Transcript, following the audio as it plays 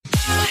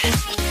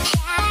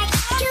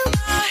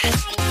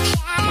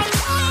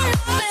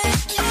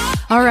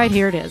All right,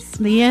 here it is.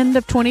 The end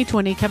of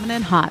 2020 coming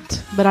in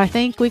hot, but I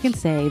think we can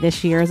say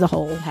this year as a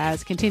whole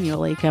has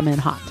continually come in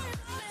hot.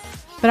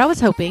 But I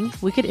was hoping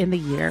we could end the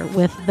year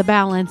with the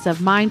balance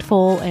of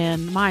mindful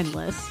and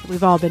mindless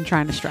we've all been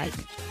trying to strike.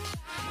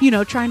 You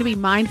know, trying to be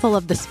mindful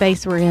of the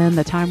space we're in,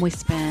 the time we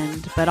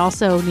spend, but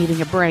also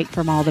needing a break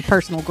from all the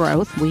personal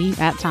growth we,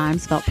 at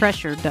times, felt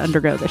pressured to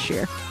undergo this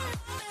year.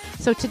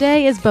 So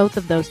today is both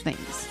of those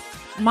things.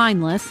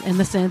 Mindless in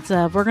the sense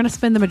of we're going to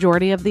spend the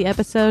majority of the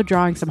episode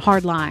drawing some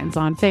hard lines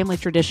on family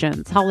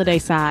traditions, holiday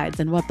sides,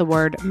 and what the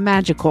word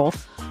magical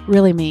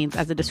really means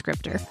as a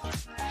descriptor.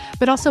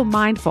 But also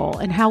mindful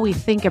in how we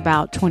think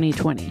about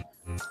 2020.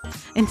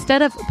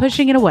 Instead of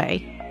pushing it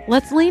away,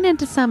 let's lean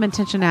into some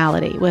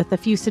intentionality with a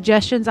few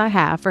suggestions I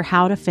have for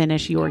how to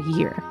finish your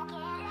year.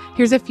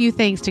 Here's a few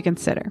things to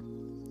consider.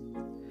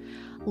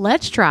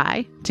 Let's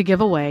try to give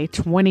away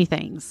 20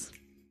 things.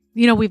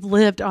 You know, we've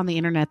lived on the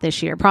internet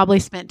this year, probably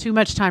spent too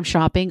much time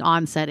shopping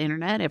on said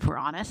internet, if we're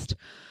honest.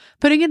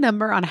 Putting a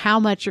number on how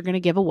much you're going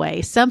to give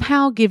away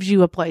somehow gives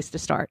you a place to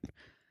start.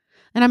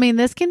 And I mean,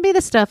 this can be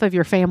the stuff of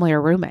your family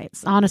or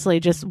roommates.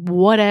 Honestly, just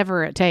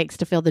whatever it takes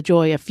to feel the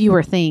joy of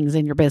fewer things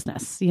in your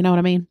business. You know what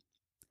I mean?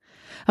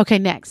 Okay,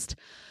 next.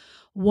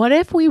 What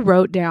if we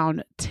wrote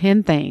down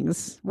 10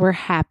 things we're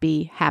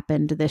happy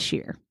happened this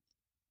year?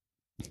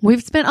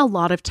 We've spent a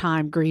lot of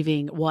time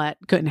grieving what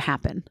couldn't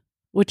happen,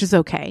 which is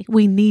okay.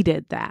 We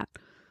needed that.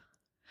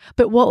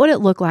 But what would it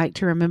look like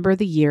to remember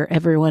the year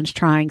everyone's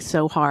trying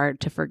so hard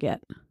to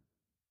forget?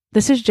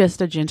 This is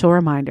just a gentle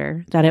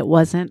reminder that it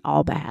wasn't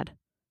all bad,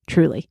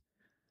 truly.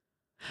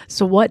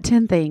 So what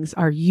 10 things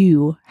are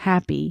you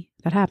happy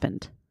that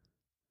happened?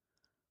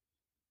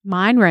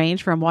 Mine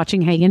range from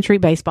watching Hagen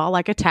treat baseball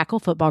like a tackle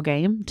football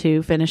game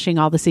to finishing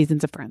all the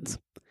seasons of Friends.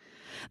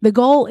 The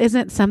goal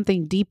isn't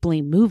something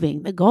deeply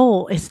moving. The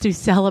goal is to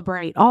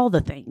celebrate all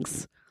the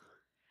things.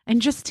 And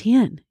just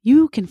 10.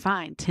 You can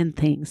find 10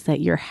 things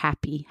that you're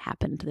happy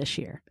happened this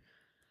year.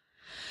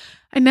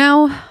 And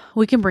now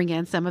we can bring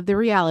in some of the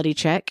reality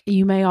check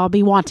you may all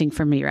be wanting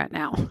from me right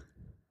now.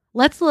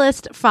 Let's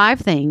list 5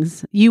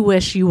 things you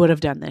wish you would have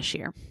done this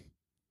year.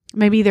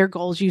 Maybe they're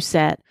goals you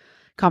set,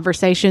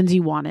 conversations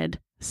you wanted,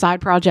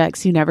 side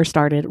projects you never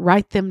started.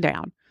 Write them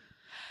down.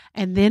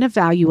 And then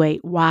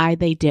evaluate why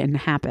they didn't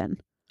happen.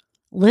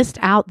 List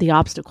out the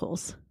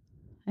obstacles.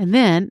 And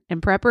then, in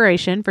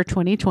preparation for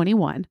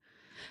 2021,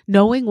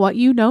 knowing what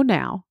you know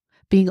now,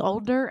 being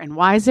older and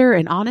wiser,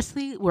 and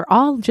honestly, we're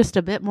all just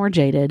a bit more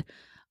jaded,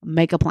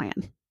 make a plan.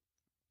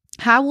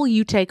 How will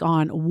you take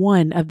on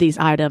one of these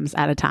items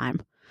at a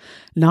time?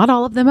 Not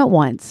all of them at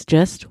once,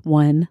 just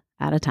one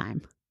at a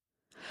time.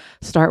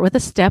 Start with a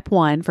step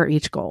 1 for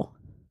each goal.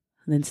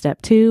 Then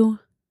step 2,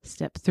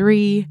 step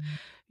 3.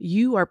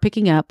 You are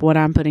picking up what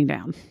I'm putting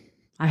down.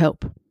 I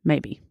hope,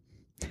 maybe.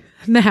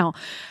 Now,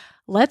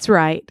 let's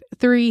write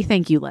 3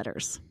 thank you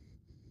letters.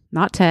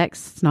 Not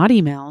texts, not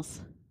emails.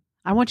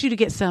 I want you to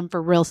get some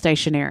for real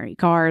stationery,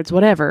 cards,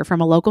 whatever,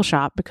 from a local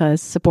shop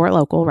because support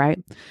local,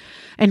 right?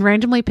 And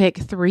randomly pick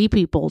 3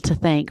 people to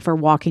thank for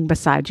walking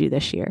beside you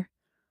this year.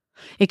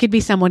 It could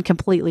be someone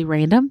completely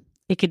random.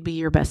 It could be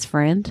your best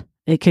friend.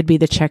 It could be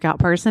the checkout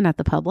person at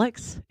the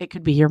Publix. It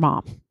could be your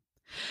mom.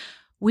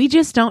 We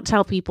just don't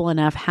tell people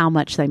enough how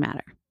much they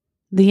matter,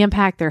 the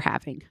impact they're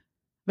having,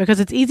 because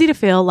it's easy to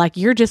feel like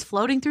you're just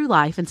floating through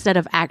life instead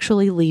of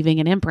actually leaving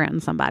an imprint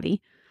on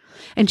somebody.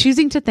 And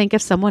choosing to think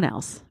of someone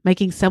else,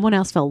 making someone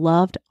else feel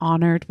loved,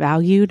 honored,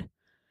 valued,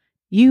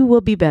 you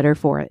will be better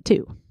for it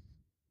too.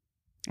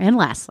 And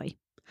lastly,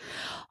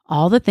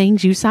 all the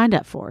things you signed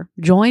up for,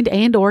 joined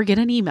and or get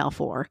an email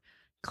for,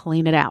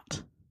 clean it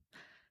out.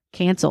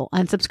 Cancel,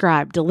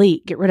 unsubscribe,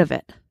 delete, get rid of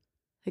it.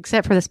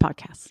 Except for this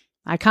podcast.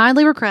 I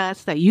kindly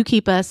request that you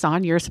keep us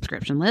on your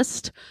subscription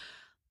list.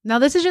 Now,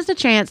 this is just a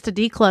chance to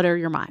declutter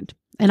your mind.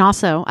 And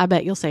also, I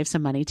bet you'll save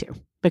some money too.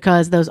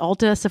 Because those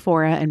Ulta,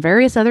 Sephora, and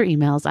various other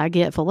emails I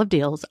get full of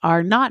deals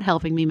are not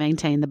helping me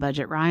maintain the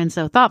budget Ryan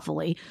so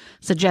thoughtfully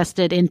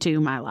suggested into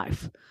my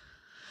life.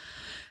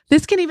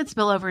 This can even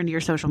spill over into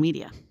your social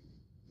media.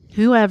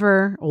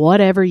 Whoever,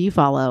 whatever you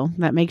follow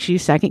that makes you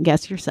second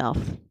guess yourself,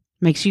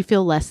 makes you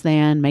feel less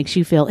than, makes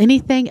you feel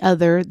anything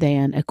other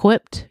than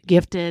equipped,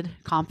 gifted,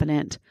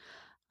 confident,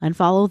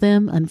 unfollow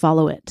them,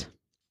 unfollow it.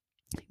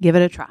 Give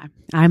it a try.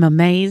 I'm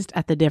amazed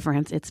at the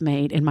difference it's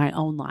made in my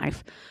own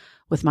life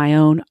with my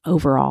own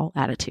overall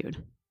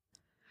attitude.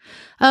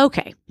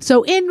 Okay,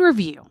 so in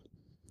review,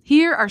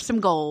 here are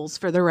some goals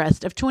for the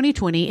rest of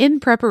 2020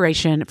 in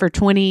preparation for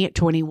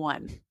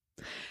 2021.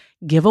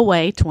 Give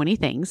away 20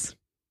 things.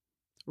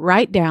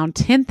 Write down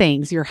 10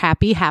 things you're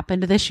happy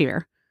happened this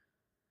year.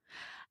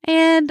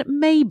 And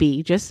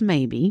maybe, just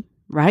maybe,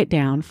 write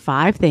down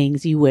 5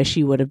 things you wish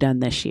you would have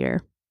done this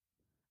year.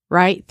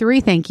 Write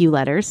 3 thank you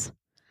letters.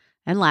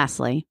 And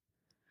lastly,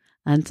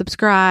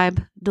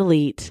 unsubscribe,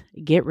 delete,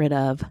 get rid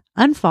of,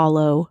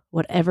 unfollow,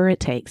 whatever it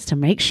takes to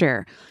make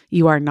sure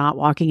you are not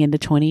walking into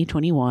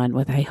 2021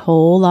 with a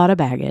whole lot of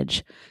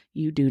baggage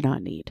you do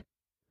not need.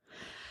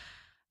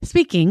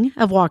 Speaking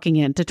of walking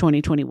into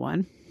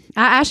 2021,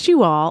 I asked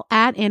you all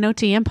at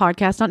NOTM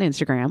Podcast on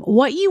Instagram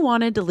what you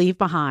wanted to leave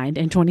behind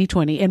in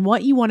 2020 and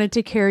what you wanted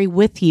to carry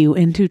with you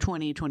into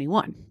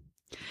 2021.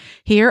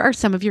 Here are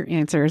some of your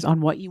answers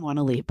on what you want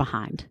to leave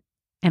behind.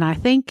 And I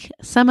think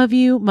some of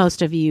you,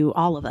 most of you,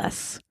 all of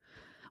us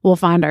will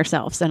find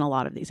ourselves in a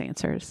lot of these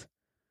answers.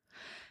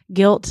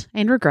 Guilt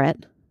and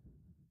regret.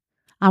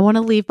 I want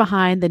to leave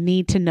behind the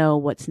need to know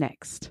what's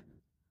next.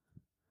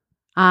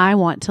 I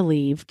want to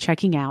leave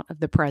checking out of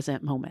the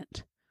present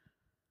moment.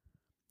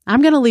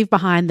 I'm going to leave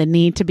behind the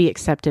need to be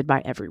accepted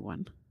by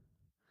everyone.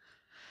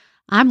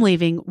 I'm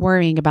leaving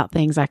worrying about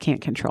things I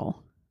can't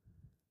control.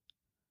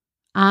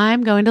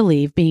 I'm going to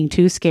leave being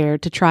too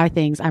scared to try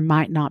things I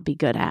might not be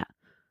good at.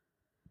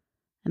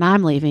 And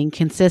I'm leaving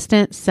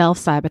consistent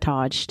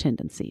self-sabotage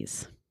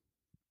tendencies.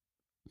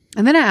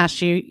 And then I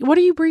asked you, what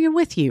are you bringing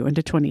with you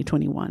into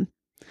 2021?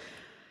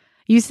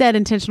 You said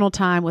intentional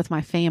time with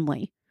my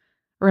family,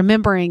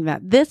 remembering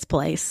that this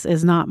place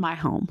is not my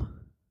home.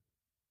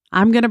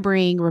 I'm going to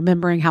bring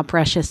remembering how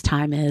precious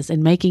time is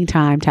and making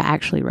time to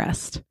actually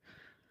rest.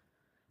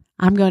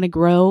 I'm going to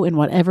grow in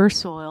whatever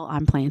soil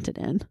I'm planted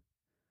in.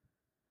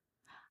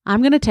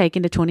 I'm going to take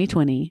into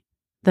 2020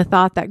 the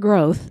thought that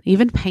growth,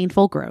 even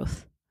painful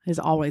growth, is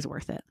always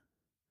worth it.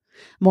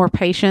 More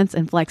patience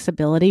and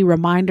flexibility,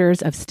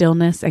 reminders of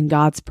stillness and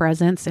God's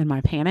presence in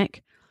my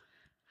panic.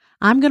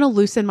 I'm going to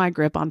loosen my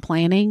grip on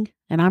planning,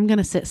 and I'm going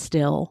to sit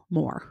still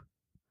more.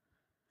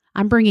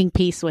 I'm bringing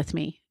peace with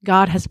me.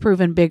 God has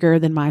proven bigger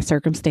than my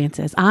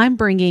circumstances. I'm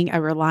bringing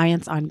a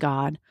reliance on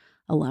God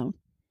alone.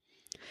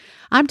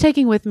 I'm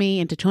taking with me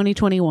into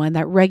 2021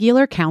 that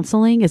regular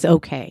counseling is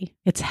okay.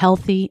 It's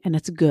healthy and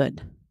it's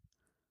good.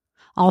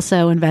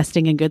 Also,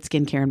 investing in good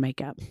skincare and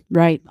makeup,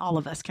 right? All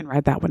of us can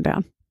write that one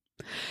down.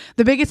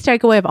 The biggest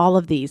takeaway of all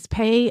of these,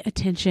 pay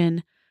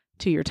attention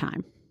to your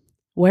time,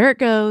 where it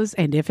goes,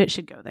 and if it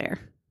should go there.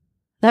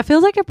 That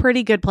feels like a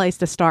pretty good place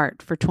to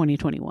start for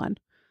 2021.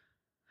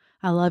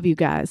 I love you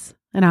guys,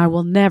 and I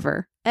will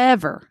never,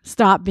 ever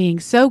stop being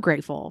so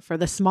grateful for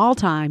the small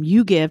time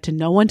you give to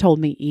No One Told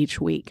Me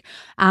each week.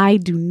 I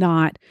do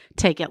not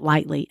take it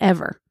lightly,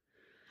 ever.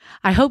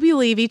 I hope you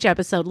leave each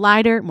episode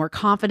lighter, more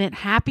confident,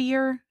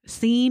 happier,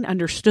 seen,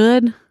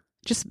 understood,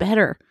 just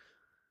better.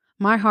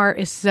 My heart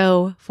is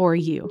so for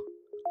you.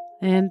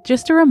 And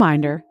just a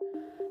reminder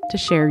to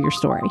share your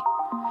story.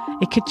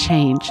 It could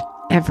change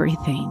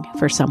everything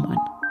for someone.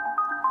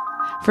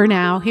 For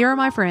now, here are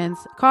my friends,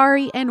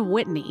 Kari and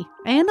Whitney,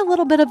 and a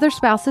little bit of their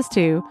spouses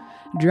too,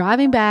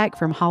 driving back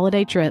from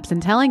holiday trips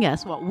and telling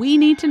us what we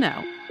need to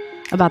know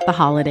about the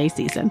holiday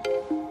season.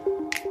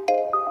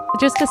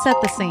 Just to set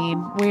the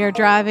scene, we are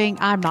driving.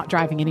 I'm not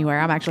driving anywhere.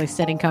 I'm actually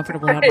sitting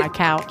comfortably on my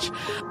couch.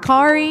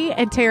 Kari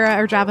and Tara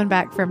are driving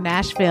back from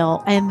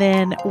Nashville, and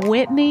then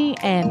Whitney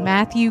and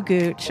Matthew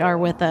Gooch are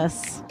with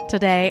us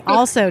today,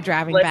 also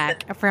driving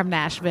back from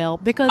Nashville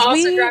because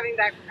driving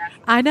back from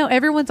Nashville. I know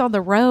everyone's on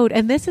the road,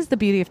 and this is the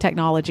beauty of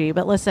technology.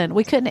 But listen,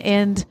 we couldn't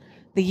end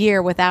the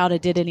year without a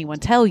 "Did Anyone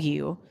Tell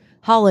You?"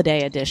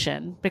 holiday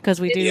edition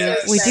because we do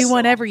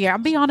one every year. I'll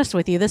be honest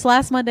with you. This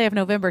last Monday of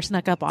November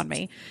snuck up on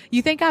me.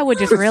 You think I would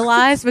just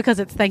realize because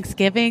it's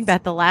Thanksgiving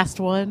that the last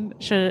one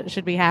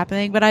should be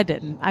happening, but I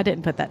didn't. I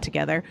didn't put that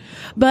together.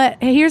 But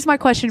here's my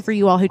question for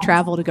you all who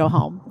travel to go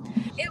home.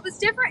 It was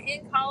different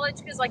in college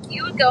because like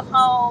you would go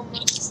home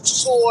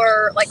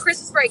for like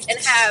Christmas break and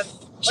have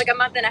like a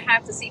month and a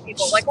half to see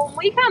people. Like when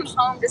we come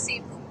home to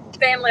see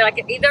family, like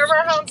at either of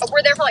our homes,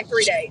 we're there for like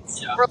 3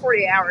 days for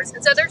 48 hours.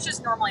 And so there's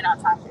just normally not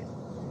time to.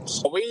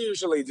 We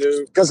usually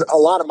do, because a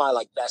lot of my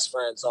like best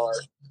friends are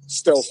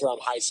still from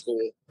high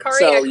school.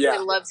 Kari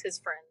actually loves his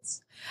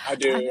friends. I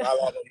do. I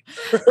love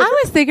them.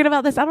 I was thinking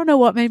about this. I don't know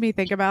what made me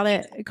think about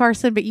it,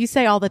 Carson, but you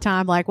say all the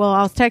time, like, well,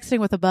 I was texting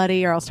with a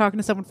buddy or I was talking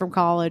to someone from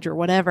college or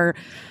whatever.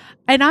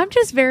 And I'm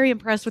just very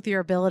impressed with your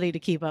ability to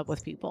keep up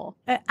with people.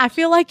 I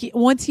feel like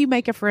once you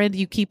make a friend,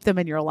 you keep them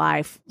in your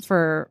life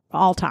for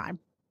all time.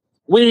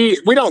 We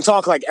don't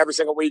talk like every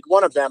single week.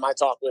 One of them I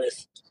talk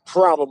with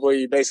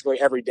probably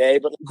basically every day,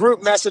 but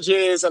group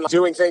messages and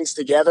doing things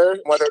together,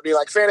 whether it be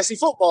like fantasy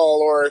football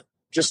or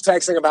just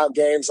texting about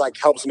games, like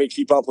helps me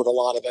keep up with a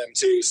lot of them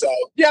too. So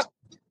yeah,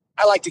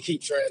 I like to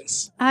keep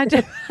friends.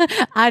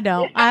 I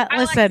know.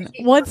 Listen,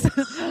 like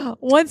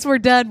once we're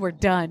done, we're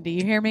done. Do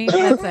you hear me?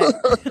 That's it.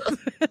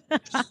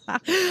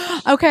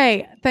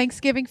 Okay.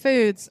 Thanksgiving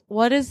foods.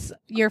 What is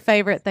your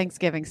favorite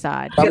Thanksgiving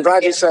side? I'm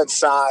glad you said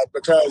side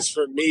because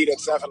for meat,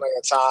 it's definitely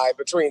a tie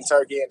between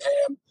turkey and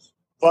ham.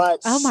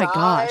 But oh my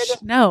gosh,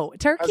 no!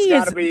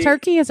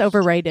 Turkey is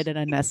overrated and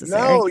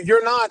unnecessary. No,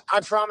 you're not. I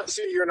promise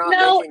you're not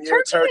making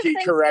your turkey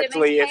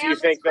correctly if you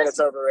think that it's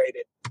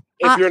overrated.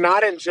 If you're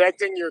not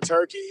injecting your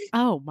turkey,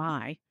 oh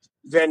my,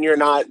 then you're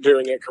not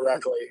doing it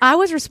correctly. I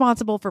was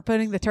responsible for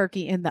putting the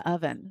turkey in the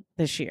oven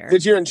this year.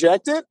 Did you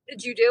inject it?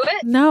 Did you do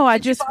it? No, I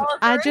just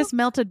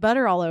melted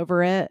butter all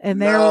over it,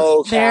 and there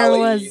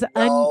was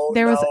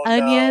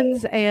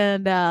onions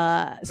and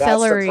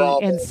celery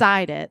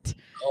inside it.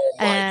 Oh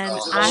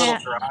my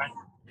God.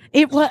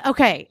 It was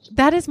okay.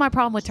 That is my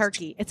problem with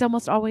turkey. It's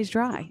almost always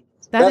dry.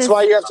 That's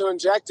why you have to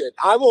inject it.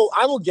 I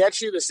will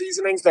get you the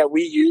seasonings that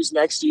we use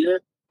next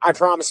year. I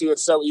promise you,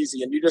 it's so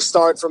easy. And you just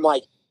start from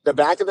like the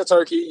back of the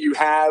turkey. You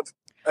have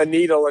a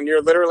needle, and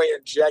you're literally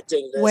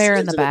injecting this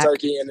into the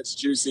turkey, and it's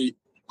juicy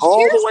all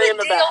Here's the way in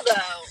the deal,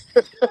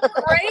 back. Though.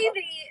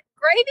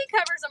 Gravy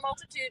covers a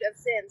multitude of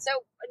sins. So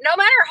no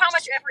matter how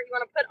much effort you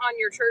want to put on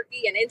your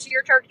turkey and into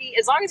your turkey,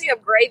 as long as you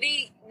have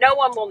gravy, no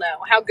one will know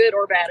how good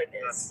or bad it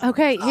is.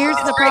 Okay, here's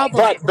the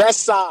problem. But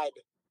best side.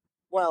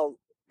 Well,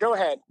 go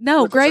ahead.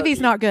 No,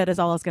 gravy's not good is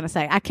all I was going to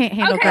say. I can't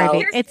handle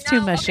gravy. It's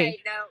too mushy. Okay,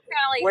 no,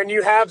 Callie, when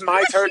you have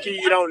my turkey,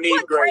 you don't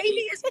need gravy. Gravy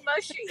is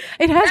mushy.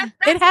 It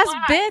has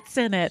bits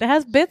in it. It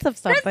has bits of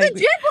something. That's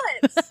the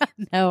giblets.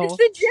 No. It's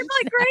the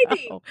giblet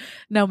gravy.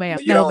 No, ma'am.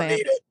 You don't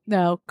need it.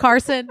 No.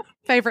 Carson,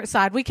 favorite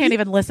side. We can't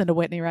even listen to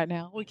Whitney right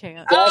now. We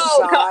can't. There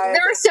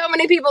are so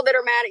many people that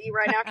are mad at you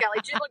right now, Callie.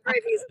 Giblet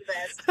gravy is the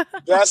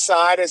best. Best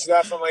side is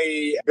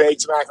definitely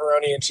baked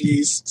macaroni and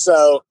cheese.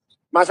 So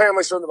my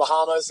family's from the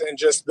Bahamas, and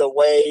just the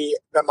way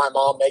that my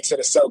mom makes it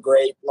is so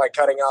great. Like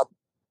cutting up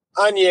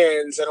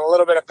onions and a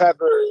little bit of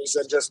peppers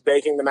and just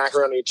baking the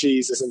macaroni and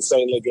cheese is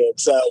insanely good.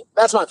 So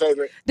that's my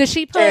favorite. Does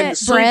she put and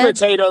sweet bread?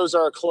 Potatoes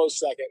are a close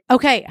second.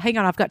 Okay, hang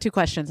on. I've got 2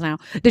 questions now.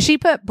 Does she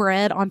put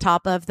bread on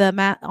top of the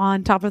mac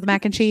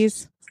and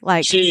cheese?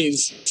 Like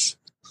cheese.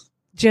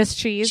 Just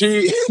cheese?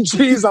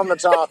 Cheese on the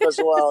top as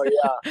well,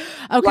 yeah.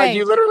 Okay. Like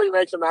you literally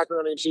make the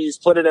macaroni and cheese,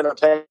 put it in a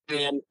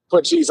pan,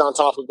 put cheese on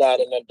top of that,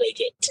 and then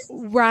bake it.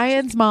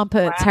 Ryan's mom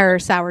puts her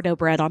sourdough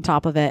bread on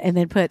top of it and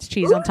then puts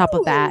cheese on top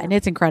of that, and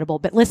it's incredible.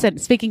 But listen,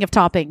 speaking of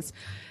toppings,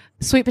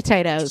 sweet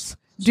potatoes,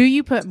 do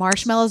you put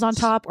marshmallows on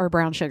top or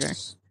brown sugar?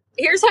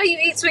 Here's how you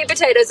eat sweet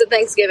potatoes at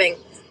Thanksgiving.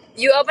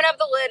 You open up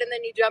the lid and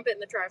then you dump it in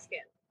the trash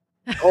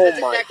can. Oh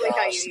That's my exactly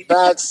how you gosh. eat.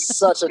 That's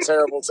such a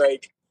terrible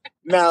take.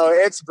 No,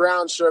 it's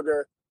brown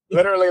sugar.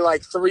 Literally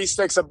like 3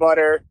 sticks of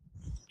butter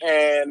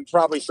and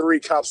probably 3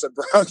 cups of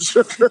brown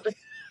sugar.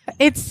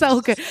 It's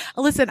so good.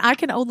 Listen, I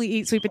can only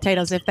eat sweet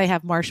potatoes if they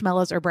have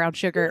marshmallows or brown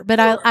sugar. But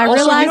I also,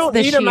 realized you don't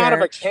this eat year. them out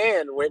of a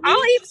can, Whitney.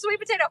 I'll eat sweet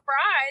potato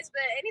fries,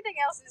 but anything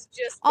else is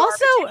just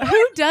Also, garbage.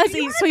 who does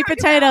eat sweet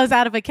potatoes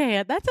out of a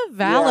can? That's a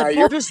valid Yeah, point.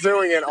 you're just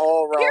doing it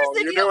all wrong. Here's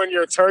the You're deal. doing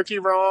your turkey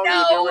wrong.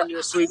 No. You're doing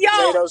your sweet Yo.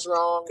 potatoes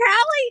wrong.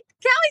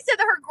 Callie said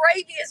that her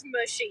gravy is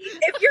mushy.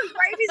 If your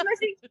gravy's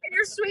mushy and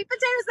your sweet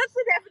potatoes, that's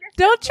the definition.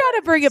 Don't try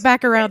to bring it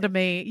back around to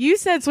me. You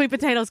said sweet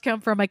potatoes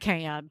come from a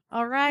can.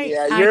 All right?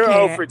 Yeah, I you're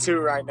can't. 0 for 2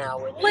 right now,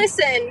 Whitney.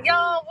 Listen,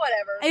 y'all,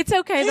 whatever. It's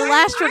okay. The I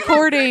last have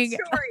recording, good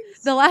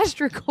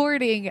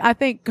stories. I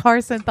think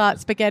Carson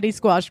thought spaghetti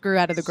squash grew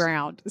out of the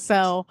ground.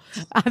 So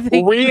I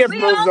think We have We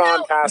moved all on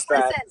know- past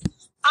that. Listen,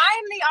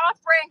 I'm the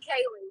off-brand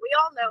Kaylee. We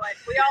all know it.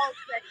 We all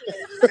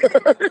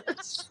expect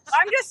it.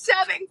 I'm just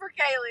subbing for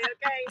Kaylee,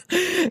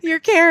 okay? you're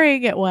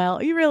carrying it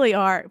well. You really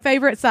are.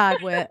 Favorite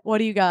side, Whit? What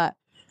do you got?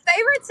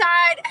 Favorite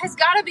side has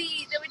got to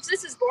be, which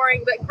this is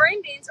boring, but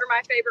green beans are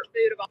my favorite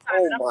food of all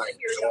time. Oh and I'm my gonna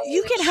hear y'all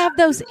You say can have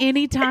those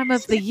any time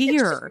of the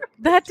year.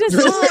 That does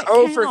You're not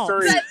 0 for count.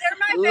 3. But they're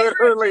my favorite.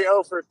 Literally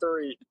 0 for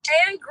 3.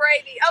 And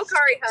gravy. Oh,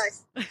 curry hush.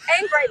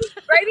 And gravy.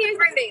 Gravy and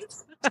green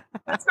beans.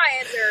 That's my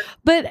answer.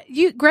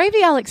 But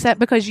gravy I'll accept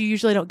because you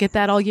usually don't get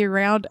that all year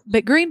round.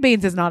 But green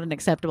beans is not an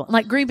acceptable.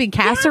 Like green bean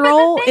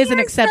casserole thing is an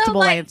is,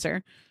 acceptable though, like-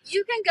 answer.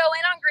 You can go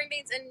in on green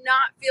beans and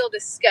not feel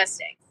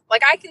disgusting.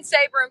 Like I can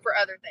save room for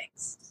other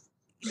things.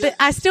 But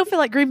I still feel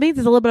like green beans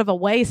is a little bit of a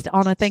waste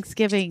on a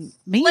Thanksgiving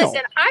meal.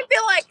 Listen, I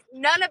feel like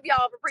none of y'all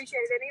have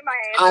appreciated any of my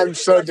answers. I'm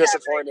so What's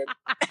happening?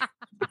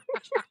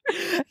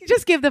 disappointed.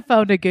 Just give the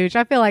phone to Gooch.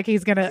 I feel like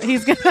he's gonna.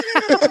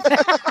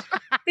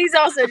 He's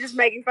also just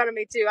making fun of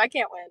me too. I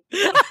can't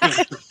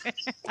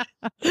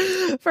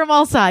win. From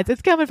all sides.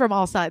 It's coming from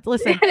all sides.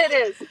 Listen, It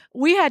is.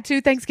 we had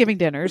 2 Thanksgiving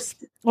dinners,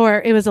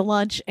 or it was a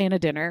lunch and a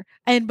dinner,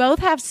 and both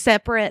have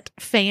separate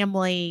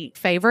family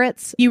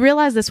favorites. You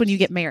realize this when you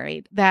get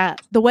married,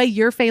 that the way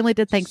your family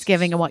did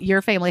Thanksgiving and what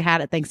your family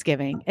had at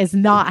Thanksgiving is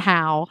not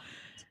how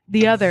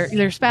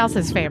their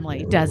spouse's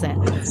family does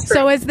it.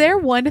 So is there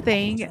one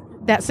thing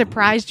that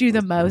surprised you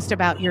the most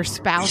about your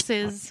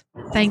spouse's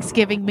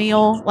Thanksgiving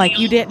meal, like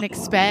you didn't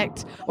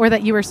expect, or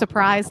that you were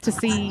surprised to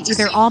see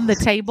either on the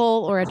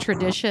table or a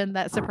tradition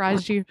that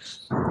surprised you?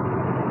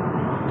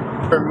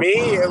 For me,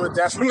 it would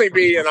definitely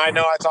be, and I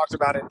know I talked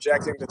about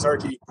injecting the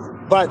turkey,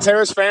 but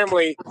Tara's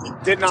family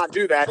did not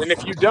do that. And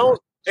if you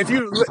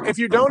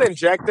don't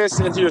inject this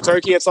into your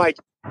turkey, it's like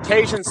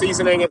Cajun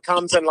seasoning. It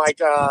comes in like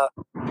a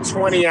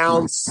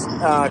 20-ounce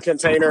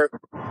container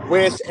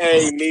with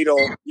a needle.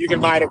 You can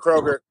buy it at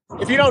Kroger.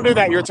 If you don't do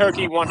that, your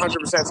turkey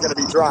 100% is going to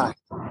be dry.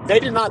 They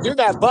did not do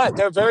that, but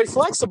they're very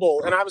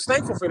flexible, and I was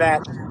thankful for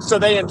that. So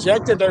they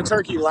injected their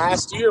turkey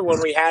last year when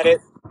we had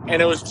it,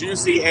 and it was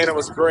juicy and it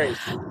was great.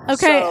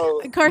 Okay,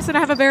 So- Carson, I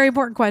have a very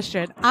important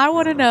question. I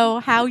want to know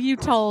how you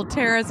told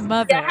Tara's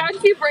mother, Yeah,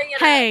 how'd you bring it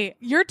up? hey,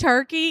 your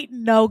turkey,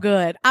 no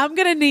good. I'm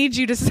going to need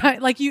you to say,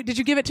 did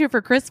you give it to her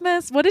for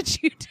Christmas? What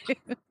did you do?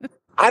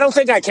 I don't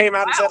think I came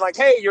out and said like,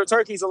 hey, your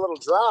turkey's a little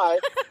dry.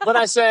 But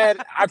I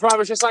probably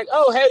was just like,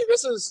 oh, hey,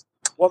 this is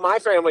what my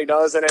family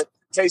does. And it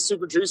tastes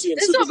super juicy and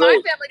This is super what my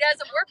great. family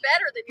does, and we're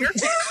better than your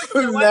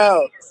family. So why No,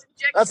 don't you just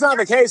inject that's not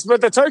the turkey? case.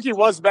 But the turkey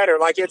was better.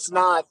 Like it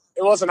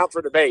wasn't up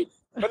for debate.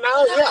 But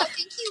now, No, yeah. I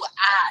think you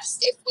asked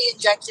if we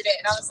injected it,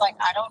 and I was like,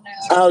 I don't know.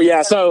 Oh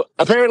yeah. So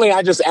apparently,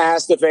 I just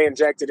asked if they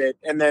injected it,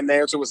 and then the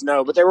answer was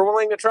no. But they were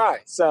willing to try.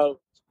 So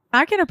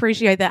I can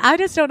appreciate that. I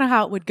just don't know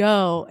how it would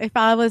go if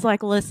I was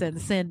like, listen,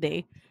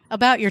 Cindy,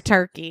 about your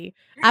turkey.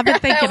 I've been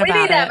thinking we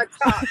need about to have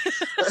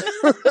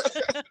a talk.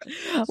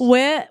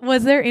 it.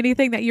 Was there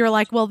anything that you were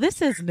like, well,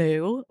 this is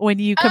new when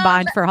you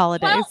combined for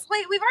holidays? Well,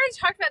 wait, we've already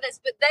talked about this,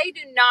 but they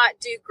do not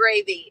do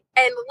gravy.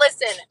 And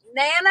listen,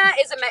 Nana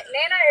is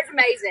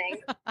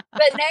amazing,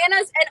 but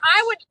Nana's, and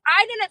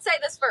I didn't say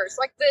this first.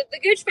 Like the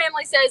Gooch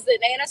family says that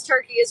Nana's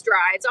turkey is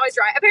dry. It's always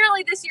dry.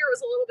 Apparently, this year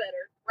was a little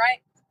better,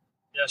 right?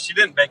 Yeah, she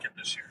didn't bake it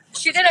this year.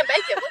 She didn't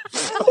bake it.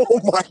 oh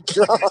my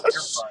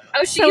gosh.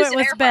 Oh, she So used it an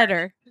was air fryer.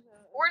 better.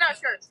 We're not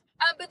sure.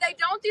 But they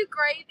don't do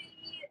gravy.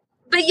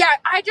 But yeah,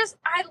 I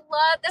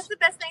love, that's the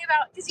best thing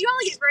about, because you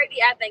only get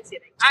gravy at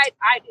Thanksgiving.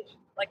 I do.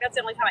 Like, that's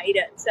the only time I eat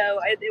it. So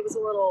it was a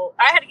little,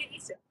 I had to get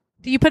used to it.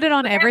 Do you put it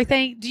on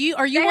everything?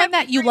 Are you they one have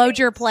that you three load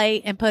your things.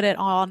 plate and put it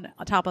on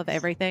top of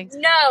everything?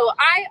 No,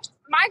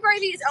 my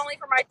gravy is only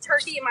for my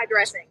turkey and my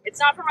dressing. It's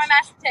not for my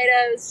mashed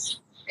potatoes.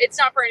 It's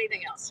not for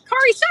anything else.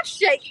 Kari, stop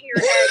shaking your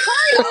head.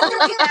 Kari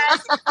only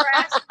has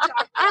trash to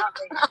talk about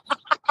me.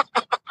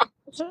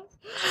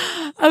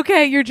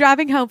 Okay, you're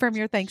driving home from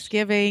your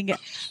Thanksgiving.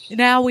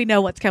 Now we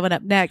know what's coming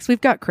up next. We've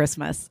got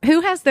Christmas. Do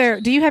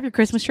you have your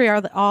Christmas tree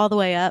all the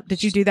way up?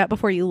 Did you do that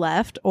before you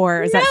left?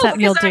 Or is that something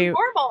you'll because I'm do?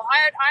 normal.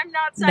 I'm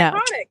not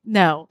psychotic.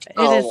 No, it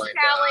Oh is. my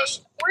Callie, gosh.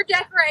 we're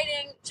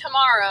decorating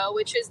tomorrow,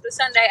 which is the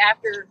Sunday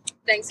after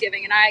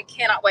Thanksgiving, and I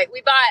cannot wait.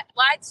 We bought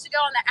lights to go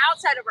on the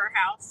outside of our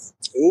house,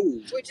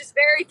 Ooh. which is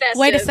very festive.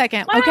 Wait a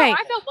second. Wow, Okay.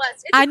 I feel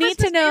blessed. It's a I need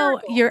to Christmas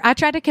know miracle. I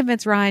tried to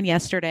convince Ryan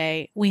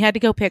yesterday. We had to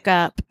go pick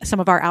up some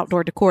of our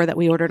outdoor decor that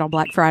we ordered on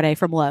Black Friday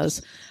from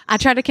Lowe's. I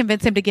tried to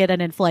convince him to get an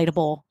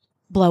inflatable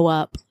blow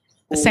up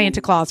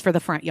Santa Claus for the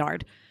front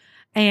yard.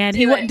 And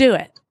he wouldn't do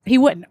it. He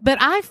wouldn't. But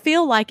I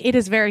feel like it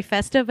is very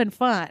festive and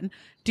fun.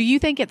 Do you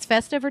think it's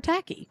festive or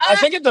tacky? I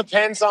think it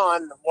depends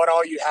on what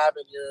all you have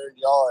in your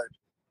yard.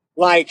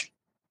 Like,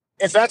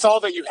 if that's all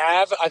that you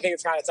have, I think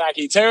it's kind of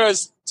tacky.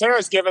 Tara's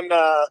given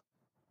the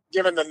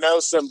no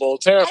symbol.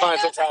 Tara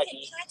finds it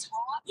tacky. Can I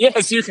talk?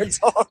 Yes, you can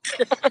talk.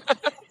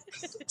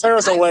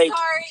 Tara's I'm awake.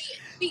 sorry,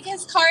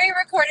 because Kari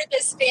recorded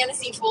this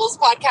Fantasy Fools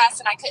podcast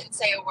and I couldn't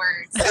say a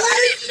word. So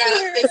I didn't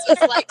know if this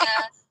was like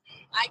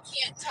I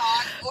can't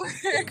talk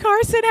or...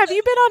 Carson, have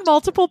you been on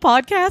multiple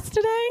podcasts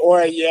today?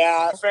 Or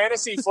yeah,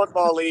 Fantasy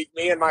Football League.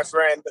 Me and my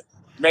friend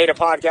made a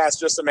podcast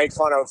just to make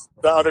fun of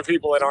the other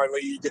people in our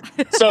league.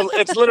 So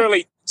it's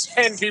literally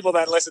 10 people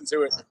that listen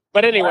to it.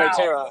 But anyway, Wow.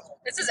 Tara.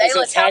 This is Is it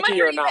A-list. How much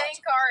tacky are or you not? paying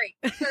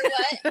Kari?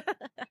 For what?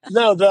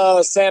 No,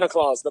 the Santa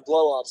Claus, the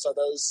blow-ups, are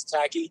those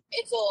tacky?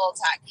 It's a little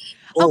tacky.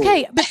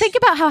 Okay, but think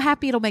about how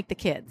happy it'll make the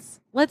kids.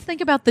 Let's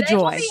think about the They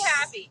will joy. be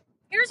happy.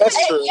 Here's That's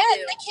what true. you Yeah,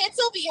 do. the kids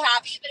will be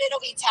happy, but it'll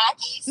be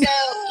tacky. So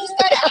you just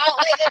got to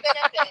outweigh the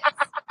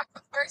benefits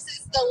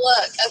versus the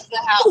look of the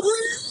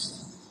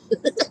house.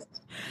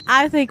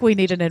 I think we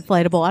need an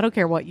inflatable. I don't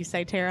care what you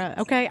say, Tara.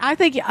 Okay.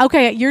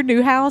 At your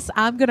new house,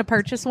 I'm going to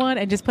purchase one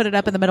and just put it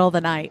up in the middle of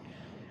the night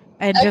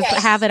and just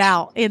Okay. have it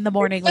out in the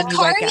morning when But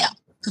you wake up.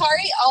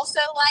 Kari also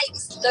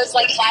likes those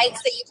like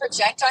lights that you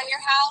project on your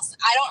house.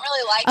 I don't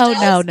really like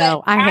Oh, those.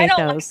 no. but I hate don't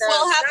like those. those.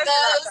 We'll have Those are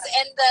those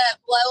and the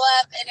blow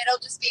up, and it'll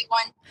just be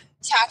one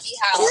tacky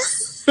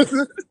house.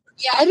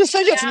 Yeah, I just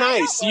think it's Yeah, I don't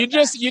nice. love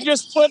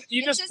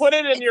You just put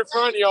it in your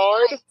front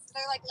yard. Lights.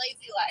 They're like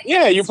lazy lights.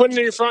 Yeah, you put it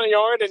in your front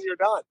yard and you're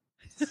done.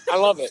 I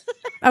love it.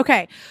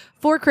 Okay.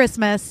 For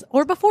Christmas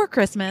or before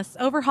Christmas,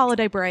 over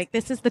holiday break,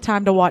 this is the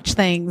time to watch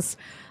things.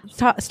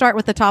 Start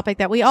with the topic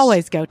that we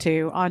always go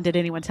to on Did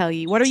Anyone Tell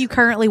You? What are you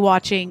currently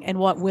watching and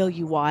what will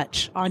you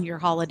watch on your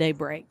holiday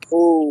break?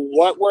 Ooh,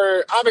 what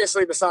we're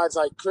obviously besides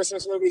like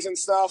Christmas movies and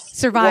stuff.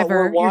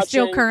 Survivor. what we're You're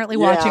still watching- currently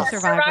Yeah. watching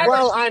Survivor. Survivor.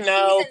 Well, I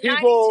know Season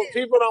people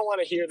 92. don't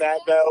want to hear that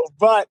though,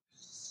 but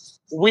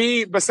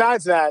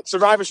besides that,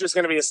 Survivor's just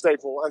going to be a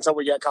staple until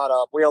we get caught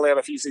up. We only have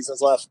a few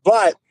seasons left,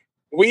 but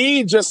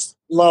we just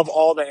love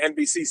all the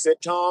NBC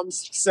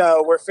sitcoms.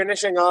 So we're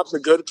finishing up The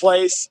Good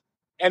Place,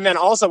 and then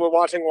also we're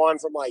watching one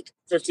from like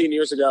 15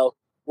 years ago.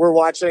 We're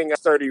watching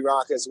 30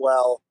 Rock as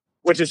well,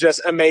 which is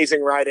just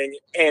amazing writing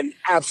and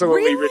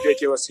absolutely Really?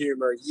 ridiculous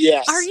humor.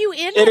 Yes. Are you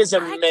in it? It is I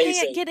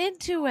amazing. can't get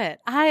into it.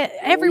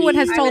 Everyone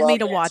has We told me love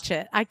to it. watch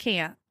it. I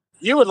can't.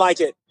 You would like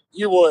it.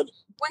 You would.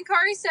 When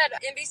Kari said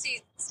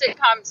NBC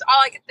sitcoms,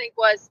 all I could think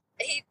was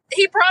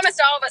he promised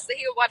all of us that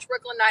he would watch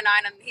Brooklyn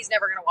Nine-Nine, and he's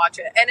never going to watch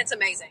it, and it's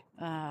amazing.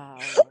 Oh.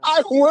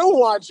 I will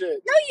watch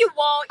it. No, you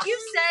won't. You've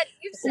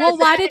said Well,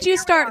 why that, did and you here we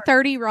start are.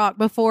 30 Rock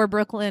before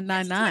Brooklyn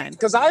Nine-Nine?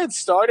 Because I had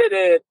started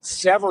it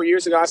several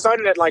years ago. I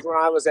started it like when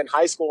I was in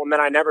high school, and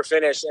then I never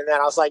finished. And then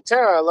I was like,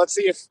 Tara, let's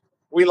see if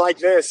we like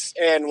this.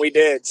 And we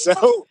did.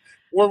 So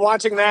we're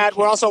watching that.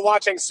 We're also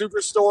watching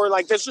Superstore.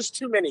 Like, there's just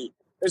too many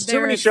There's too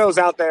There many is- shows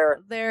out there.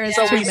 There is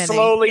So too we many.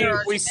 slowly There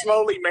are too we many.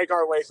 slowly make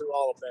our way through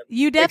all of them.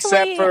 You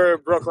definitely, Except for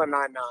Brooklyn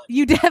Nine-Nine.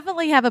 you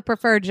definitely have a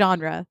preferred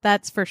genre.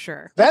 That's for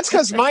sure. That's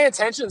because my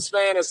attention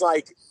span is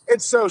like,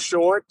 it's so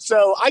short.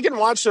 So I can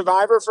watch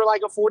Survivor for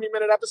like a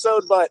 40-minute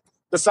episode, but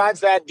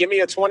besides that, give me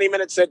a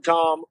 20-minute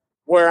sitcom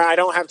where I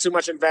don't have too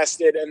much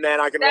invested, and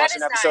then I can That watch an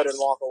is episode nice. and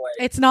walk away.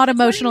 It's not 20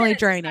 emotionally minutes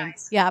is draining.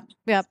 nice. Yep.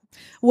 Yep.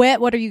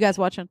 What are you guys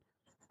watching?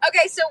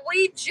 Okay, so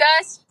we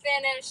just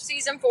finished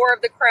season 4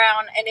 of The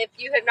Crown, and if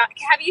you have not,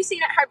 have you seen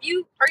it? Are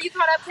you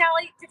caught up,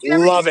 Callie? Did you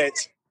ever Love see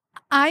it.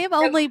 I am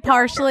only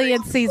partially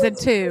in season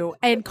 2.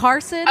 And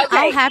Carson, Okay.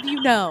 I'll have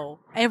you know,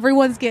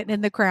 everyone's getting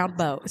in the Crown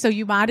boat. So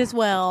you might as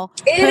well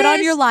It put on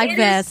is- your life it is-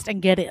 vest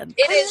and get in.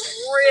 It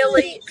is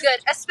really good,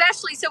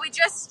 especially, so we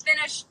just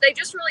finished, they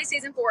just released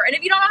season 4, and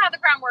if you don't know how The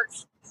Crown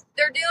works,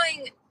 they're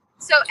doing,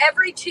 so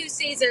every 2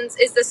 seasons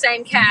is the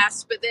same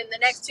cast, but then the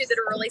next 2 that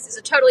are released is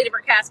a totally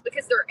different cast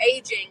because they're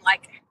aging,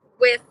 like,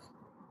 with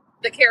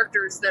the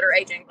characters that are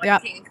aging, like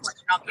Yep. King and Queen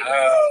and all the people.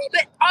 Oh.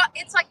 But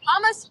it's like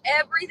almost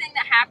everything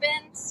that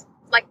happens,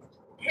 like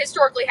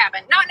historically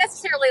happened. Not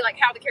necessarily like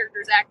how the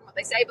characters act and what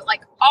they say, but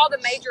like all the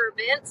major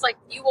events. Like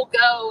you will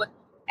go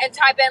and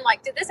type in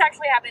like, did this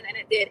actually happen? And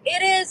it did.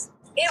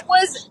 It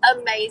was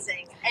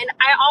amazing, and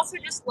I also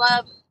just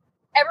love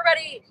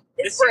everybody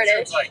is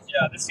British.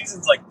 This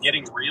season's like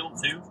getting real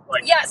too.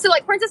 Like, Yeah, so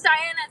like Princess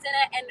Diana's in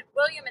it, and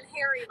William and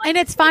Harry. Like, And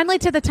it's finally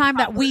to the time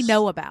that we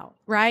know about,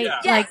 right? Yeah.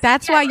 Yes, Like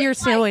that's why yes, you're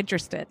it's so like-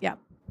 interested. Yeah.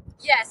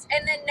 Yes,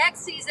 and then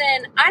next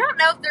season, I don't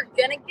know if they're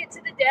gonna get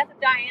to the death of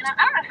Diana.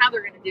 I don't know how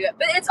they're gonna do it,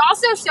 but it's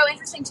also so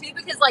interesting too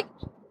because like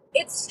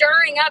it's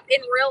stirring up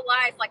in real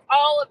life. Like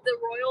all of the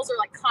royals are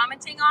like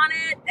commenting on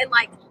it, and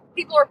like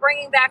people are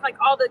bringing back like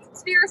all the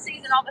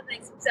conspiracies and all the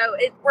things. So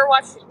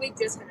we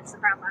just finished The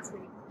Crown last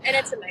week, and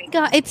it's amazing.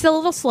 God, it's a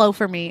little slow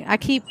for me. I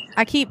keep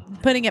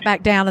putting it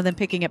back down and then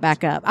picking it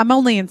back up. I'm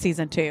only in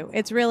season 2.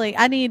 It's really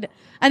I need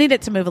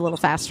it to move a little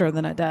faster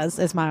than it does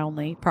is my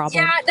only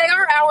problem. Yeah, they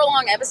are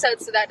hour-long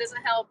episodes, so that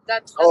doesn't help.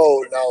 That's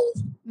Oh,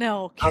 no.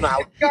 No. I'm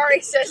out.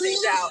 Gary says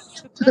he's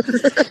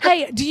out.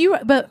 Hey,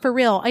 but for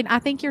real, and I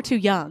think you're too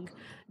young.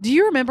 Do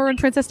you remember when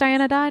Princess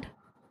Diana died?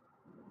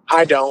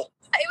 I don't.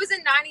 It was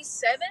in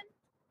 '97,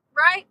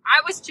 right?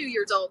 I was 2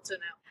 years old to know.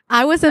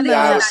 I was in I think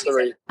Yeah, I it the was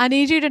 3. I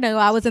need you to know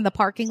I was in the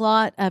parking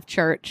lot of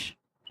church.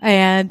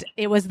 And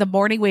it was the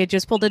morning we had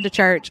just pulled into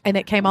church and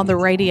it came on the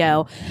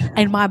radio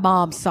and my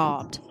mom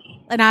sobbed.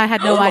 And I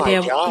had no Oh my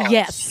idea. gosh.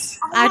 Yes.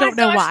 Oh I don't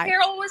my know gosh, why.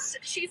 Carol was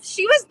she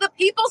was the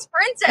people's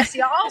princess,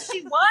 y'all.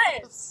 She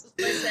was.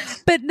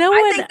 Listen, But no I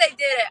one think they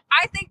did it.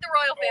 I think the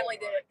royal family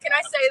did it. Can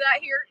I say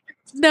that here?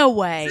 no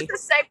way. Is this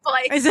a safe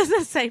place? Is this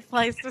a safe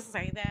place to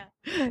say that?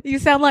 You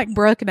sound like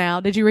Brooke now.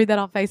 Did you read that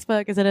on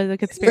Facebook? Is it a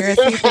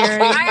conspiracy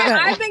theory?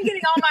 I've been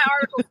getting all my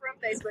articles from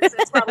Facebook, so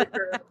it's probably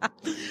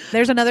true.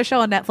 There's another show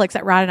on Netflix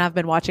that Ryan and I've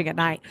been watching at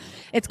night.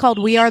 It's called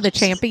We Are the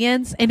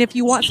Champions. And if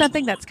you want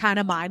something that's kind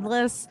of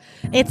mindless,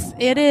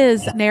 it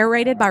is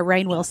narrated by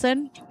Rainn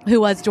Wilson,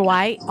 who was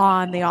Dwight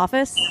on The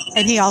Office,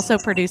 and he also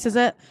produces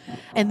it.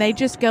 And they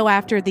just go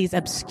after these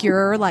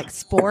obscure like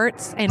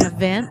sports and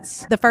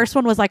events. The first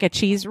one was like a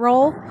cheese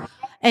roll.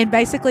 And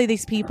basically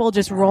these people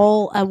just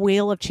roll a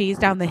wheel of cheese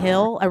down the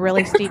hill, a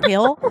really steep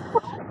hill.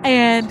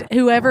 And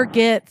whoever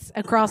gets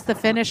across the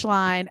finish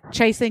line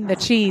chasing the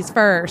cheese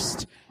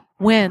first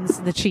wins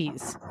the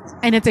cheese.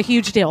 And it's a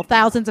huge deal.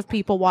 Thousands of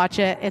people watch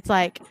it. It's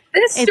like,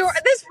 This It's- story,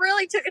 this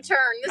really took a turn.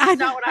 This I is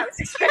not what I was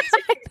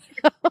expecting.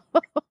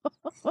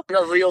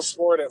 A real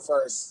sport at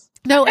first.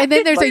 no, and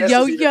then there's But a this is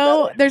even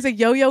yo-yo, better. there's a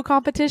yo-yo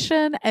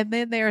competition, and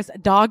then there's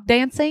dog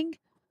dancing.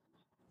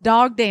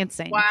 Dog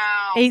dancing.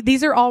 Wow.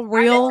 These are all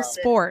real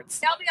interested.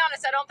 sports. I'll be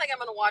honest, I don't think I'm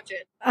going to watch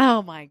it.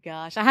 Oh my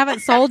gosh. I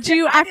haven't sold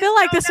you. I feel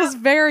like this was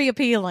very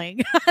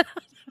appealing.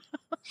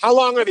 How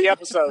long are the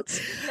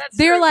episodes? That's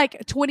They're true.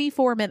 like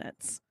 24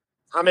 minutes.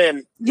 I'm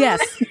in.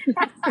 Yes.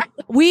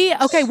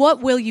 Okay,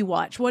 what will you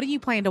watch? What do you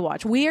plan to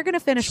watch? We are going to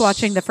finish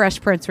watching the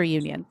Fresh Prince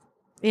reunion.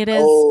 It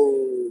is,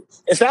 Oh.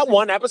 Is that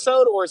one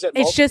episode or is it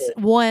it's just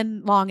multiple?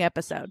 one long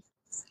episode.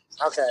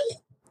 Okay.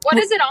 What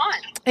is it on?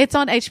 It's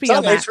on HBO It's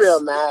on Max.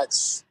 HBO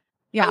Max.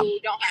 Yeah. Oh,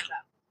 don't have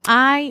that.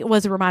 I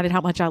was reminded how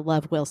much I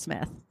love Will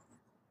Smith.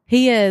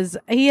 He is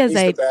He's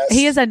the best.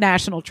 he is a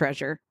national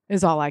treasure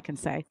is all I can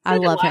say. I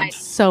So do love him I.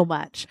 so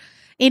much.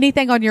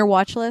 Anything on your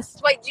watch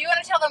list? Wait, do you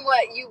want to tell them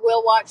what you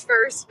will watch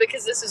first?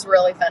 Because this is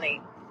really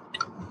funny.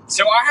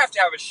 So I have to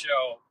have a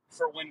show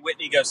for when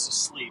Whitney goes to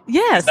sleep.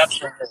 Yes. That's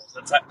the rule.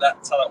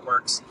 That's how that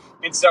works.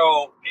 And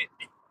so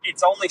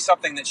it's only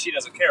something that she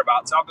doesn't care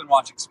about. So I've been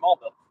watching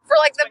Smallville. For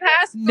like the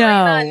past 3 No.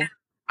 months.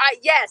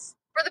 Yes.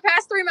 For the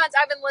past 3 months,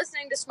 I've been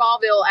listening to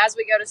Smallville as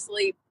we go to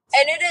sleep.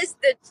 And it is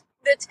the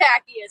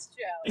tackiest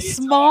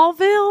show.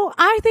 Smallville?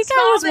 I think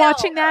I was Smallville.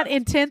 watching that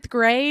in 10th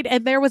grade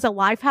and there was a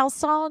Lifehouse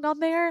song on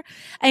there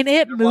and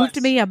it There moved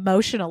was. me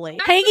emotionally.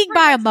 That's Hanging the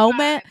by a first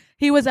moment, time.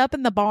 he was up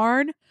in the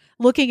barn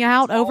looking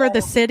out over the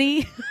Oh.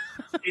 city.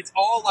 It's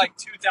all like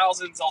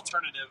 2000s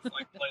alternative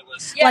like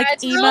playlists. Yeah, Like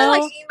it's emo? really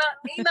like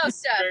emo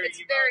stuff. Very It's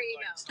emo, very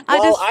emo. I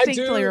Well, I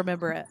distinctly do-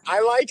 remember it.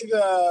 I like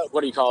the,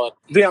 what do you call it?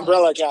 The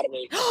Umbrella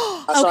Academy. So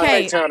I Okay,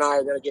 think Tara and I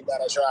are going to give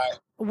that a try.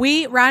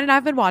 Ryan and I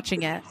have been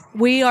watching it.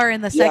 We are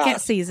in the second Yeah.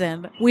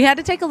 season. We had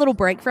to take a little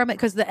break from it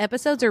because the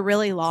episodes are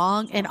really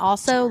long and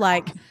also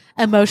like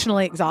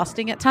emotionally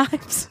exhausting at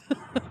times.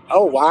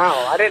 Oh, wow.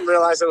 I didn't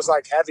realize it was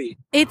like heavy.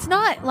 It's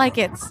not like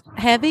it's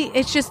heavy.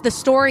 It's just the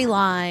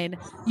storyline.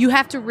 You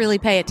have to really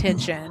pay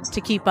attention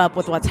to keep up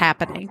with what's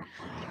happening.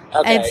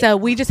 Okay. And so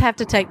we just have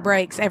to take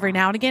breaks every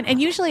now and again. And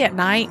usually at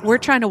night, we're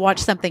trying to watch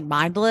something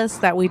mindless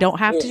that we don't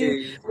have to.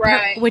 Mhm.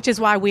 Right. Which is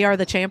why We Are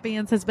the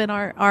Champions has been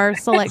our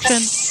selection.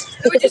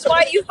 Which is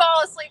why you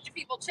fall asleep to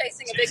people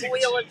chasing a big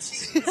wheel of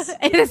cheese.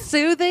 It is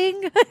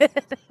soothing.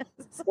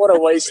 What a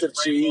waste of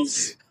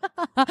cheese.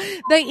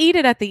 They eat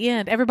it at the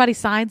end. Everybody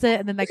signs it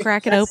and then they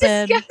crack it That's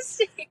open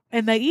disgusting.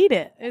 and they eat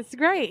it. It's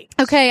great.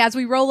 Okay, as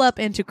we roll up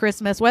into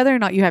Christmas, whether or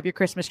not you have your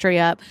Christmas tree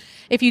up,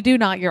 if you do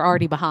not, you're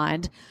already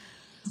behind.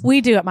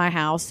 We do at my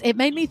house. It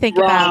made me think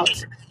Right. about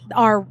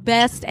our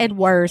best and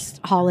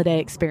worst holiday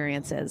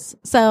experiences.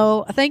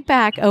 So think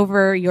back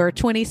over your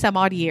 20 some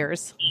odd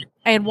years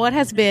and what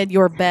has been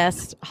your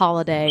best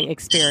holiday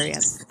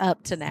experience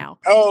up to now?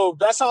 Oh,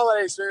 best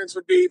holiday experience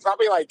would be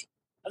probably like,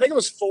 I think it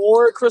was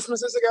 4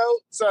 Christmases ago.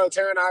 So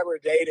Tara and I were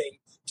dating,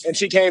 and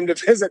she came to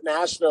visit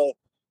Nashville,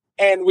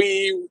 and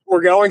we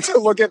were going to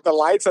look at the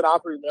lights at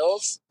Opry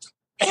Mills,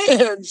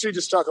 and she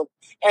just chuckled.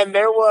 And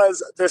there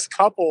was this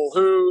couple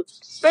who,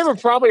 they were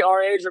probably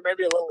our age or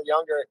maybe a little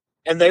younger,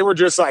 and they were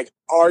just like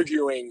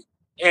arguing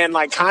and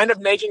like kind of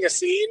making a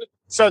scene.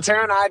 So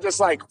Tara and I just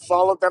like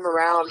followed them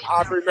around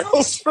Opry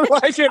Mills for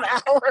like an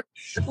hour,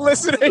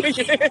 listening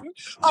in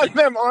on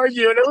them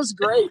argue, and it was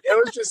great.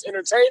 It was just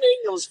entertaining.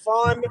 It was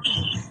fun.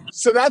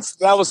 So that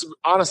was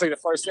honestly the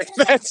first thing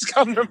that's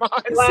come to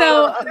mind.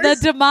 So the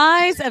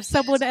demise of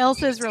someone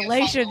else's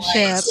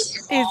relationship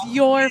is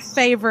your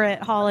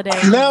favorite holiday.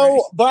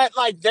 No, but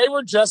like they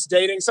were just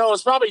dating, so it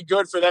was probably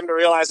good for them to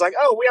realize, like,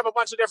 oh, we have a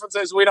bunch of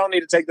differences. We don't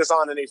need to take this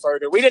on any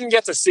further. We didn't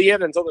get to see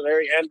it until the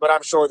very end, but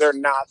I'm sure they're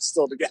not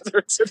still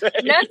together today.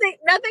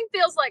 Nothing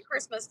feels like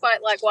Christmas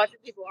quite like watching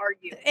people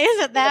argue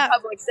Isn't in a that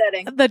public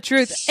setting. the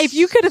truth? If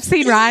you could have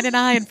seen Ryan and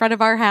I in front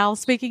of our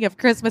house, speaking of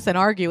Christmas and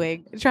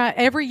arguing,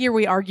 every year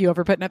we argue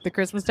over putting up the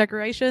Christmas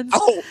decorations.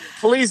 Oh,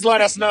 please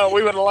let us know.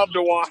 We would love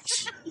to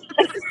watch.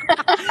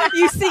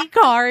 You see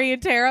Kari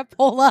and Tara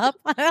pull up.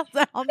 They've got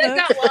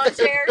lawn chairs.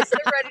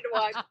 They're ready to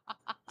watch.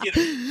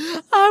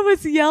 I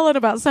was yelling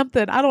about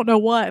something. I don't know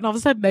what. And all of a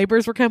sudden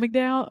neighbors were coming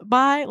down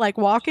by, like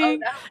walking. Oh,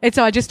 no. And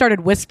so I just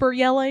started whisper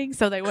yelling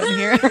so they wouldn't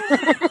hear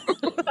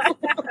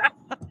it.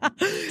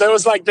 There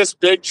was like this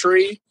big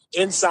tree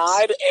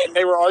inside, and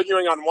they were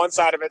arguing on one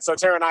side of it. So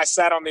Tara and I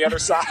sat on the other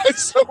side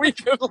so we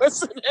could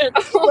listen in,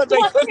 but they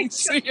couldn't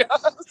see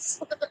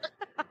us.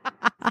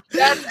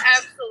 That's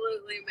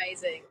absolutely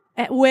amazing.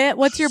 Whit,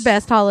 what's your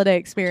best holiday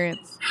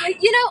experience?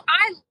 You know,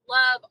 I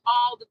love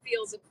all the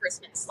feels of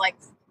Christmas. Like,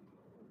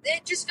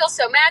 it just feels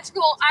so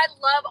magical. I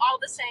love all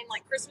the same,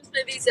 like, Christmas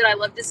movies that I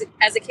loved as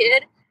a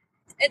kid.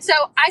 And so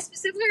I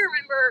specifically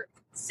remember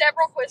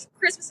several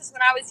Christmases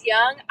when I was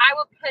young, I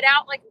would put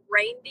out, like,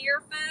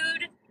 reindeer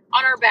food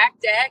on our back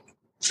deck.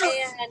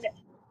 And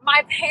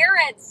my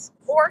parents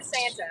or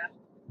Santa,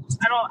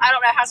 I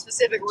don't know how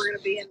specific we're going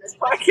to be in this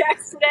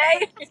podcast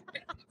today,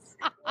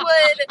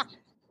 would,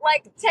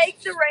 like,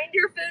 take the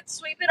reindeer food,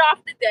 sweep it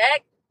off the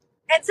deck.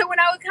 And so when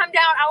I would come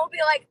down, I would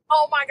be like,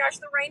 oh my gosh,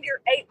 the reindeer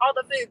ate all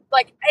the food.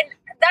 Like, and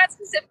that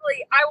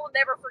specifically, I will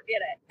never forget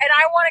it. And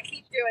I want to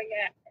keep doing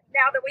it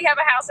now that we have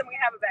a house and we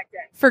have a back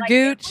deck. For like,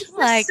 Gooch, it was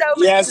like, so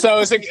Yeah,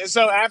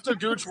 so after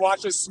Gooch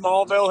watches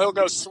Smallville, he'll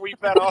go sweep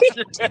that off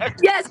your deck.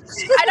 yes,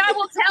 and I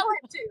will tell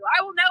him to.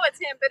 I will know it's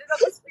him, but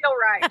it'll just feel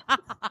right.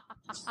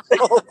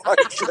 Oh my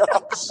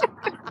gosh.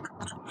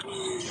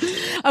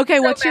 okay,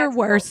 So what's your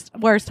magical.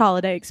 worst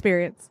holiday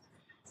experience?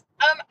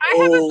 I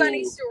have a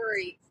funny Oh.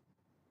 story.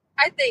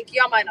 I think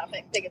y'all might not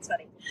think it's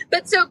funny.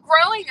 But so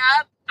growing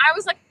up, I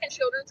was like in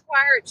children's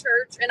choir at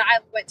church, and I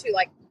went to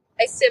like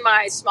a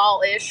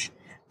semi-small-ish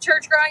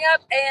church growing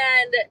up,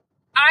 and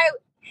I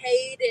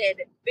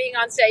hated being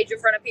on stage in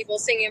front of people,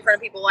 singing in front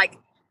of people. Like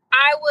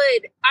I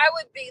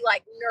would be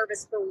like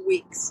nervous for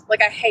weeks.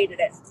 Like I hated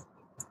it.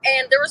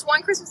 And there was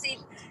one Christmas Eve,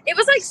 it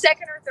was like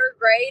 2nd or 3rd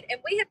grade, and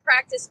we had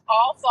practiced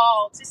all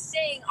fall to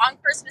sing on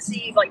Christmas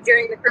Eve, like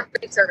during the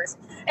Christmas Eve service.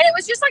 And it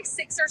was just like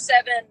 6 or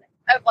 7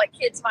 of like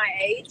kids my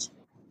age.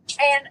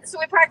 And so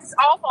we practiced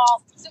all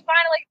fall. So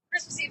finally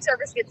Christmas Eve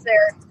service gets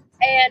there,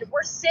 and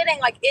we're sitting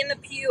like in the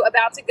pew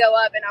about to go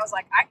up, and I was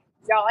like, I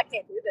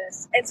can't do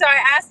this. And so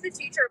I asked the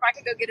teacher if I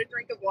could go get a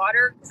drink of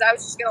water, because I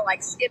was just gonna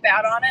like skip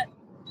out on it.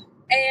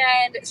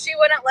 And she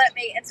wouldn't let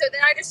me. And so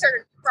then I just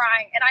started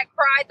crying, and I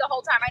cried the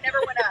whole time. I never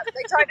went up.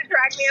 They tried to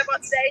drag me up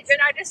on stage, and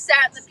I just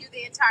sat in the pew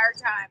the entire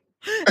time.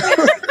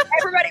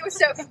 Everybody was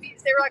so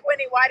confused. They were like,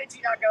 Wendy, why did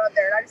you not go up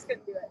there? And I just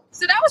couldn't do it.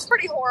 So that was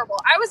pretty horrible.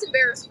 I was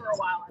embarrassed for a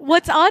while.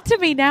 What's odd to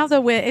me now,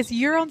 though, Whit, is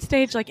you're on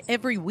stage like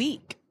every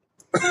week.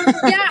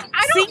 Yeah,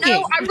 I don't know.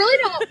 Singing. I really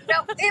don't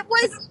know. It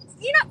was,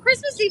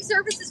 Christmas Eve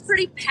service is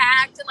pretty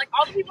packed, and like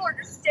all the people are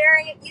just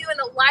staring at you, and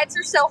the lights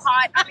are so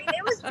hot. I mean,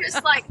 it was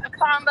just like a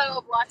combo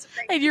of lots of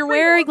things. And you're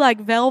wearing like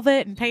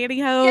velvet and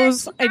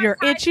pantyhose, Yes, and you're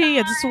tie itchy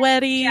and dye.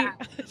 sweaty. Yeah,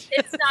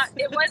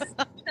 it wasn't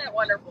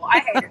wonderful. I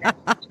hated it.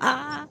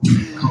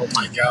 Oh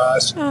my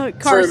gosh.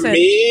 Carson. For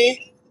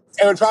me,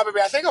 it would probably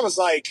be, I think I was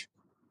like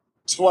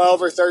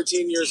 12 or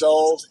 13 years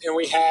old, and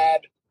we had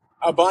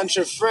a bunch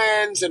of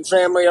friends and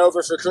family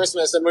over for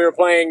Christmas, and we were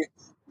playing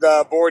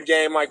the board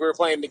game like we were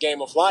playing the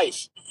game of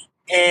life.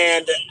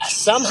 And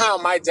somehow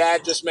my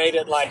dad just made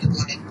it like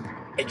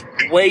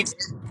way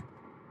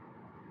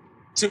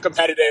too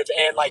competitive,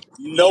 and like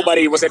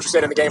nobody was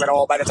interested in the game at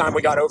all by the time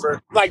we got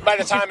over. Like by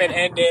the time it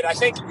ended, I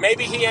think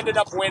maybe he ended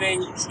up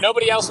winning.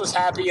 Nobody else was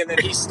happy, and then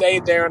he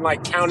stayed there and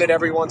like counted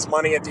everyone's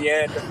money at the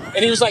end.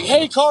 And he was like,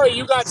 "Hey, Kari,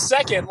 you got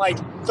second." Like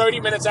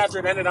 30 minutes after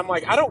it ended, I'm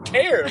like, "I don't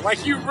care.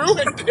 Like you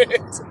ruined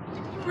it."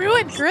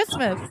 Ruined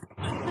Christmas.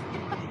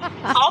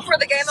 All for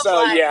the game of So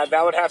life. yeah,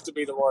 that would have to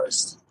be the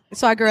worst.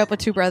 So I grew up with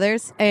two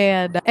brothers,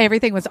 and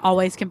everything was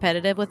always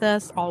competitive with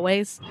us,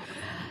 always.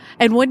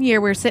 And one year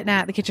we were sitting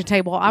at the kitchen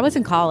table. I was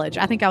in college.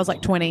 I think I was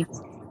like 20.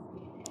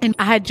 And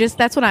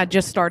that's when I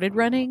just started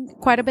running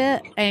quite a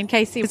bit. And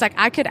Casey was like,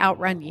 I could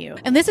outrun you.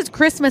 And this is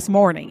Christmas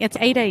morning. It's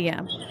 8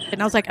 a.m.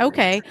 And I was like,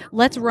 okay,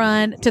 let's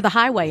run to the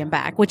highway and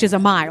back, which is a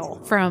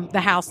mile from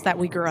the house that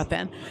we grew up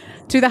in.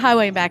 To the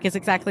highway and back is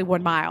exactly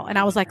 1 mile. And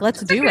I was like,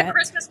 let's It's a do good it.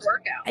 Christmas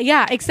workout.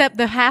 Yeah, except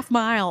the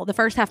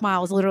first half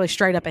mile is literally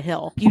straight up a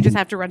hill. You just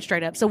have to run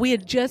straight up. So we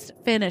had just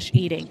finished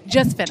eating,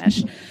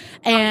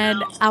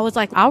 And I was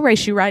like, I'll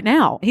race you right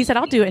now. He said,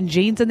 I'll do it in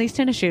jeans and these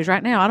tennis shoes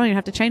right now. I don't even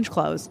have to change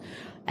clothes.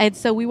 And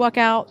so we walk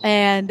out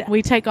and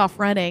we take off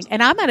running,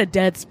 and I'm at a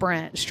dead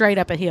sprint straight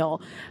up a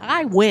hill.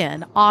 I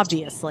win,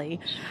 obviously.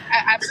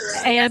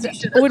 Absolutely. And Yes,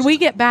 you should. when we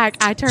get back,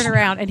 I turn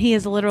around and he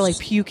is literally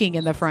puking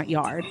in the front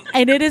yard.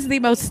 And it is the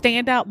most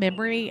standout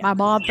memory. My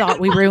mom thought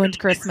we ruined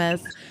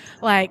Christmas.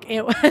 Like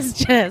it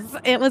was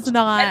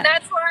not. And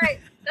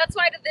that's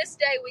why to this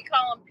day we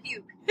call him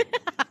puke.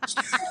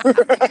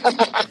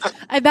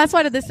 And that's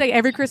why to this day,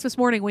 every Christmas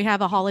morning we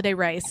have a holiday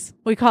race.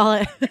 We call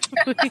it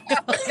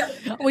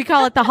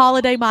the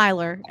holiday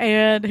miler,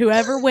 and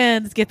whoever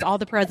wins gets all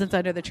the presents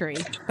under the tree.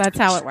 That's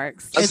how it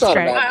works. That's It's not a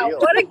great. bad Wow, deal.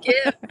 what a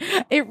gift.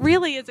 It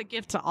really is a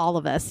gift to all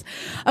of us.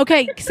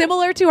 Okay,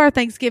 similar to our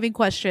Thanksgiving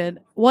question,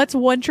 what's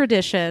one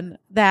tradition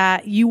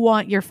that you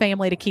want your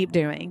family to keep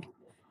doing?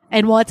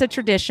 And what's a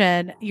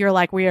tradition you're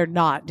like, we are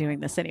not doing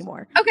this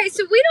anymore? Okay,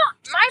 so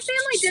my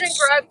family didn't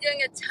grow up doing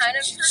a ton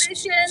of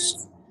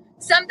traditions.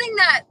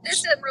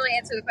 This doesn't really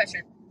answer the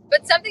question,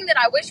 but something that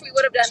I wish we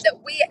would have done that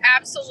we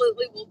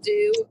absolutely will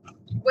do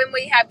when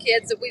we have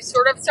kids that we've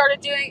sort of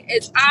started doing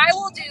is I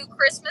will do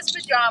Christmas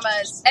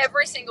pajamas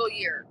every single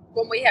year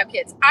when we have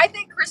kids. I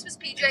think Christmas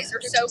PJs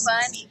are so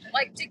fun.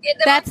 Like to get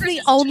them. That's on the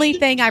Christmas only Eve.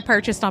 thing I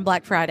purchased on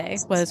Black Friday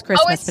was Oh,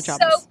 Christmas it's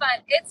pajamas. so fun.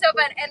 It's so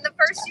fun. And the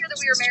first year that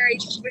we were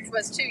married, which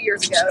was 2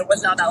 years ago, it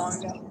was not that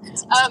long ago,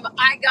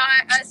 I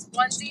got us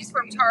onesies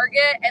from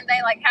Target, and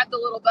they like have the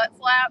little butt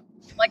flap,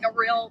 like a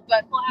real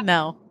butt flap.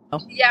 No.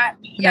 Yeah.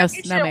 No, You no,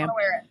 don't ma'am. want to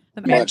wear it.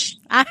 Much.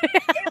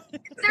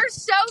 They're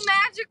so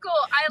magical.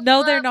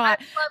 No, they're not.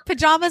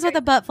 Pajamas with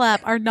a butt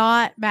flap are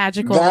not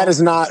magical.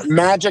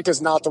 Magic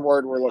is not the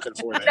word we're looking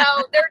for there.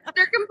 No,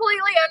 they're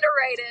completely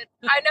underrated.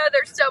 I know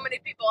there's so many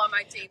people on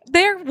my team.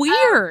 They're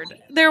weird.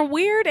 They're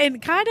weird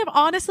and kind of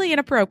honestly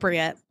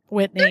inappropriate,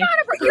 Whitney. They're not.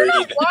 You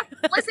don't walk.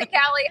 Listen,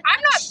 Callie,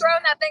 I'm not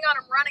throwing that thing on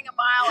and running a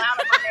mile out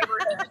of my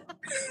neighborhood.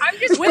 I'm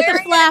just With the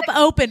wearing flap it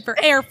open for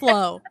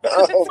airflow.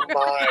 Oh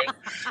my.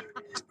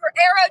 for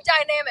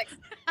aerodynamics.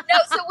 No,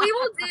 so we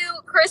will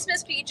do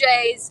Christmas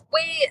PJs.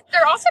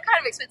 They're also kind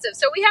of expensive,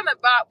 so we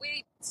haven't bought.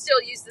 We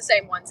still use the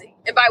same onesie,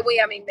 and by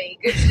we I mean me.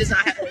 Gooch does not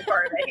have any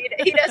part of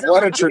it. He doesn't.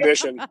 What a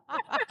tradition.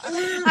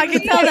 I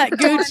can tell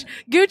that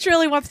Gooch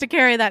really wants to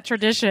carry that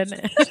tradition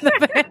in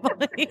the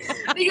family.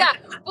 But yeah,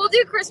 we'll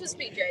do Christmas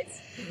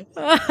PJs.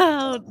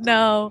 Oh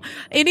no!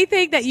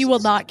 Anything that you will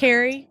not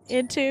carry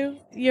into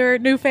your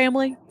new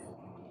family?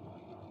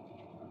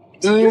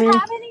 Do you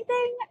have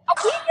anything?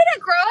 We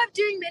didn't grow up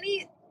doing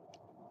many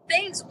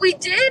things. We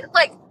did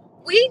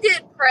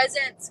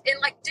presents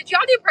and did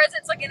y'all do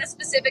presents in a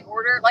specific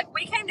order? Like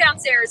we came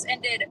downstairs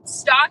and did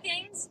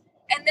stockings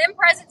and then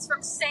presents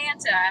from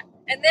Santa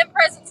and then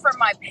presents from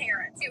my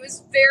parents. It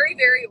was very,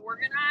 very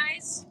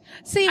organized.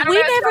 See, I don't we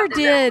know if never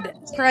y'all did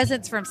did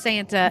presents from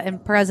Santa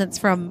and presents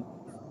from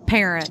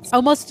parents.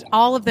 Almost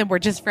all of them were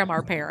just from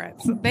our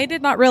parents. They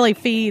did not really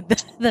feed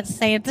the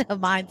Santa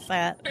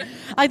mindset.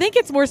 I think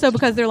it's more so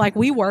because they're like,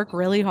 we work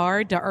really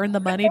hard to earn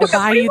the money to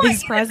buy you these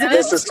This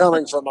presents. is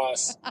coming from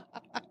us.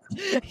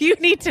 You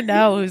need to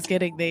know who's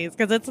getting these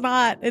because it's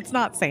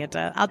not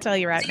Santa. I'll tell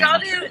you right now.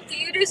 Do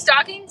you do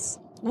stockings?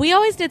 We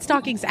always did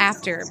stockings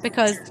after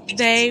because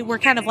they were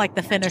kind of like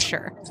the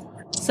finisher.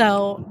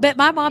 So, but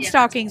my mom's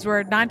stockings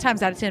were 9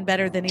 times out of 10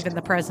 better than even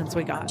the presents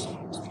we got.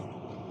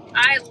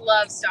 I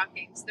love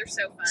stockings. They're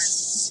so fun.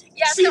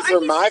 Yeah, See, so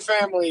for my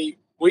family,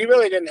 we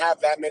really didn't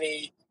have that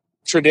many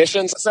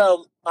traditions.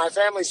 So my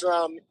family's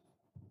from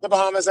the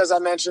Bahamas, as I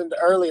mentioned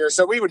earlier.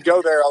 So we would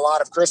go there a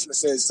lot of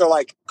Christmases. So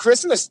like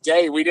Christmas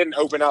Day, we didn't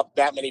open up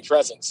that many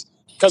presents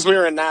because we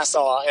were in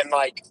Nassau, and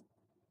like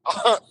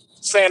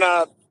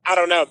Santa, I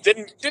don't know,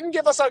 didn't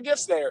give us our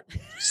gifts there.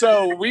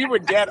 So we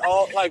would get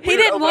all like he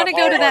didn't want to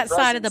go to that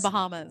side of the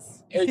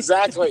Bahamas.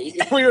 Exactly.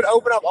 We would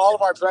open up all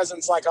of our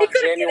presents like on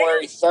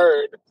January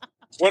 3rd.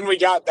 When we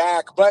got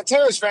back. But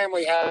Tara's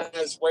family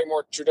has way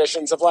more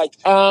traditions of like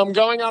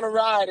going on a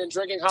ride and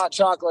drinking hot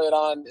chocolate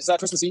on, is that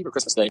Christmas Eve or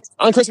Christmas Day?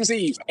 On Christmas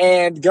Eve.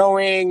 And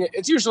going,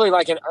 it's usually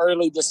like in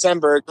early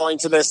December, going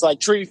to this like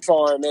tree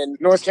farm in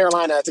North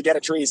Carolina to get a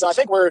tree. So I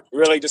think we're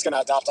really just going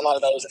to adopt a lot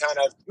of those and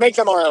kind of make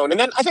them our own. And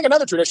then I think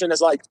another tradition is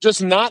like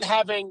just not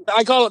having,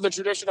 I call it the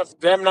tradition of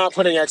them not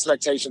putting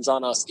expectations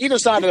on us. Either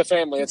side of the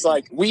family. It's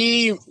like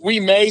we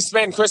may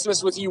spend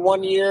Christmas with you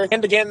one year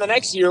and again the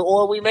next year,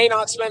 or we may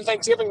not spend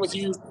Thanksgiving with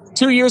you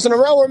 2 years in a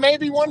row, or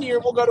maybe 1 year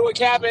we'll go to a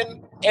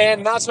cabin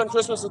and not spend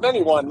Christmas with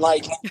anyone.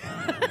 Like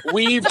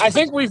I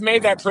think we've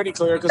made that pretty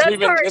clear because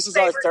this is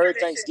our third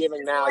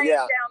Thanksgiving now.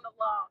 Yeah.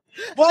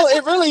 Well,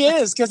 it really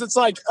is, because it's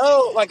like,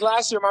 oh, like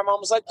last year my mom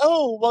was like,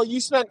 oh, well, you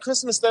spent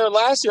Christmas there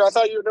last year. I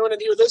thought you were doing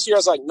it here this year. I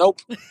was like,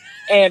 nope.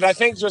 And I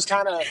think just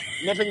kind of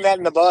nipping that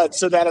in the bud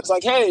so that it's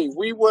like, hey,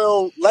 we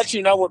will let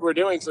you know what we're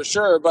doing for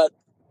sure, but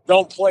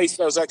don't place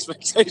those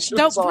expectations.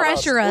 Don't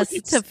pressure us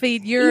to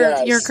feed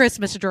your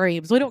Christmas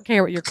dreams. We don't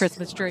care what your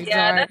Christmas dreams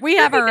are. We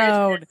have our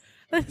own.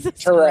 This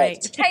is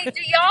correct. Great. Hey,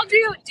 do y'all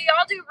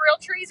do real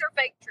trees or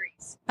fake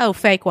trees? Oh,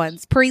 fake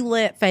ones,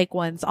 pre-lit fake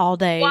ones all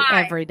day,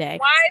 every day.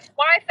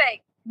 Why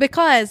fake?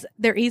 Because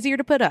they're easier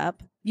to put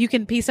up. You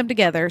can piece them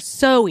together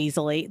so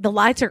easily. The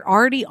lights are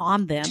already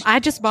on them. I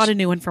just bought a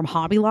new one from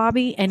Hobby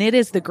Lobby, and it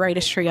is the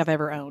greatest tree I've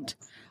ever owned.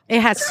 It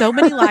has so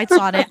many lights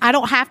on it.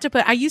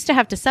 I used to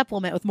have to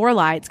supplement with more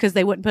lights because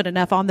they wouldn't put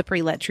enough on the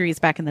pre-lit trees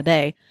back in the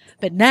day.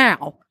 But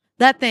now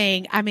that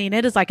thing, I mean,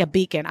 it is like a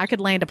beacon. I could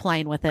land a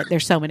plane with it.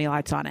 There's so many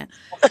lights on it.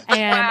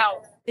 And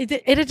wow.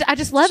 I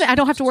just love it. I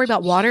don't have to worry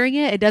about watering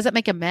it. It doesn't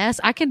make a mess.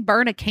 I can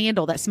burn a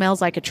candle that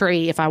smells like a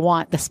tree if I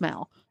want the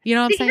smell. You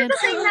know what I'm saying? Here's the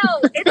thing,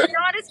 though. It's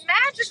not as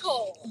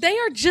magical. They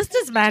are just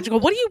as magical.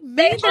 What do you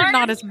mean they're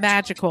not as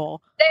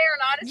magical? They are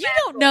not as magical.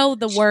 You don't know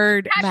the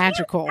word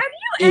magical. Have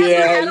you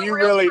ever had a you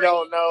real really tree?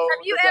 don't know.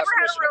 Have you ever had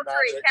a real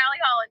tree, Callie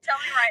Holland? Tell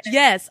me right now.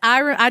 Yes,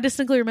 I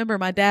distinctly remember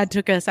my dad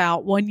took us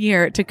out one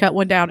year to cut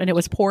one down, and it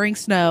was pouring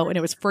snow, and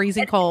it was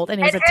freezing cold, and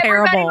it was a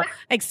terrible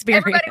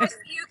experience. Everybody was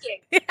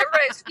puking.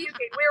 Everybody was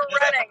puking. We were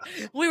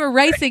running. We were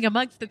racing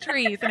amongst the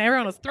trees, and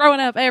everyone was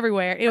throwing up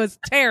everywhere. It was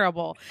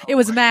terrible. It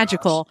was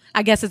magical,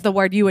 I guess is the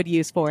word you would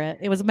use for it.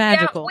 It was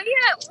magical.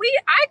 Yeah,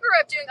 I grew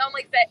up doing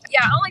only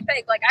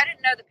fake. Like, I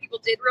didn't know that people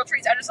did real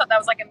trees. I just thought that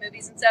was like in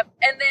movies and stuff.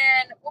 And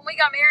then when we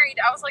got married,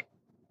 I was like,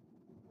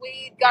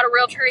 we got a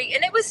real tree,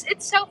 and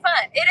it's so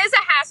fun. It is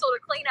a hassle to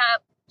clean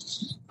up.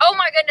 Oh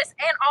my goodness.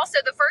 And also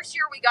the first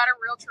year we got a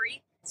real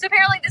tree. So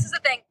apparently this is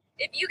the thing.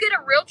 If you get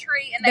a real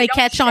tree and they don't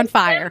catch on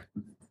fire.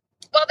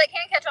 Well, they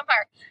can catch on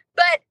fire.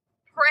 But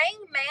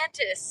praying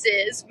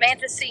mantises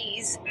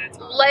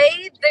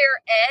lay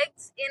their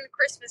eggs in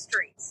Christmas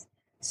trees.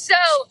 So,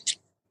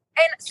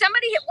 and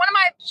one of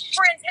my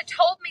friends had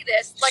told me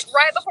this, like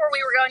right before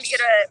we were going to get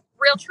a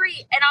real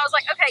tree. And I was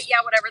like, okay,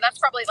 yeah, whatever. That's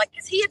probably like,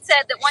 because he had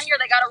said that one year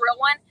they got a real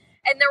one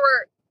and there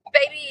were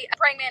baby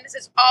praying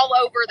mantises all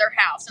over their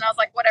house. And I was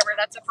like, whatever,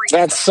 that's a freak.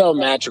 That's so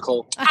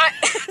magical.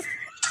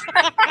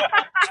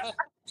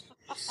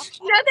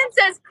 Nothing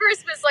says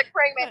Christmas like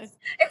praying mantis.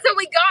 And so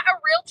we got a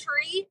real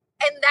tree.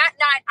 And that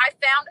night I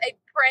found a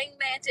praying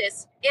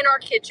mantis in our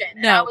kitchen.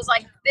 And I was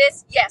like,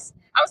 this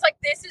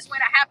is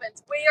when it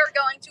happens. We are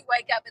going to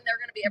wake up and they're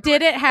going to be everywhere.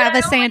 Did it have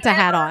a Santa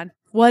hat on?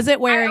 Was it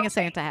wearing a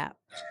Santa hat?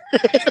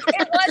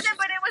 It wasn't,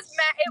 but it was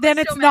then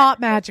it's not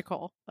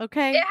magical.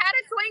 Okay. It had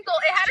a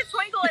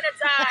twinkle in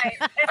its eye.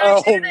 And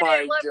I oh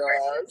my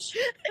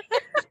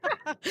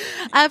gosh.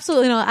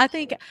 Absolutely not.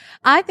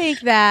 I think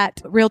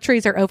that real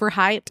trees are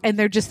overhyped and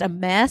they're just a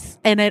mess,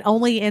 and it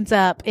only ends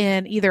up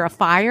in either a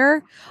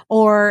fire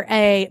or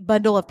a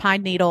bundle of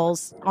pine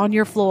needles on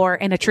your floor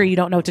and a tree you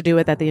don't know what to do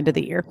with at the end of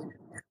the year.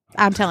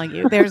 I'm telling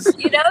you, there's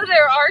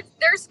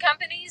there's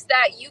companies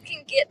that you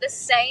can get the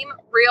same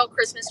real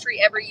Christmas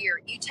tree every year.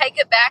 You take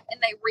it back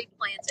and they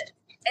replant it,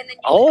 and then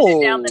you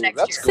put it down the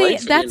next year.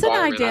 See, that's an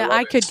idea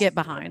I could get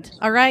behind.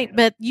 All right,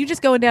 but you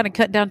just going down and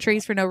cutting down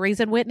trees for no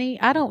reason, Whitney,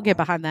 I don't get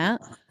behind that.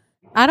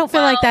 I don't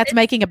feel like that's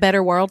making a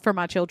better world for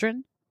my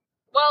children.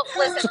 Well,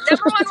 listen,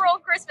 number one rule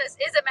of Christmas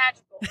is it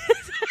magical?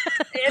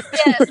 Yes,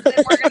 then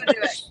we're going to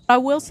do it. I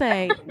will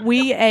say,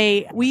 we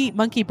eat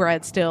monkey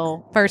bread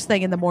still first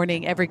thing in the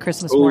morning every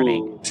Christmas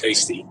morning.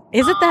 Tasty.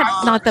 Isn't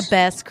that not the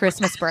best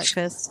Christmas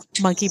breakfast?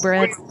 Monkey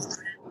bread?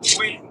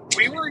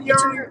 We were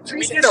young.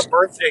 We did a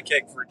birthday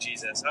cake for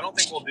Jesus. I don't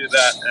think we'll do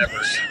that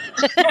ever.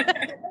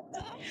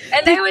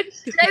 And they would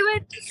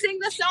sing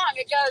the song.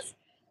 It goes,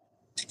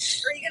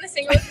 are you going to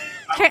sing it with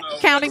me?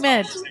 Count him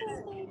in.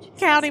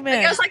 Count him in.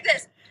 It goes like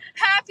this.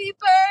 Happy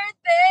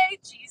birthday,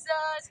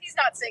 Jesus. He's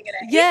not singing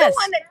it. Yes. He's the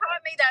one that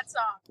taught me that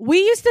song. We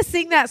used to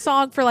sing that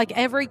song for like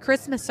every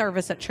Christmas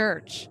service at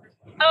church.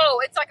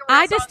 Oh, it's like a real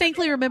I song.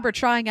 distinctly remember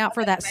trying out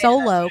for that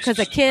solo because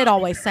a kid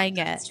always sang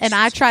it. And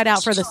I tried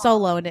out for the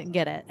solo and didn't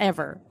get it.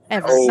 Ever.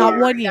 Oh. Not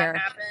one That year.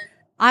 happened.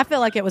 I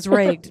feel like it was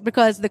rigged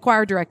because the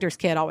choir director's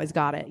kid always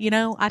got it. You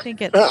know, I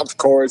think it. Of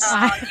course.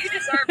 You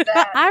deserve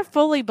that. I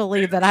fully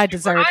believe that I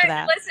deserved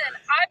that. Listen,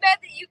 I bet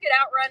that you could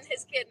outrun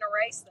his kid in a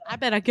race, though. I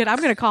bet I could. I'm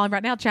going to call him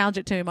right now, challenge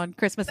it to him on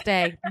Christmas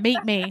Day.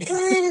 Meet me,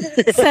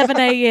 7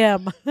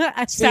 a.m.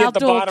 at See you South at the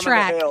Dual bottom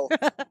Track. of the hill.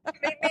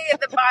 Meet me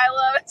at the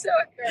Bilo. It's so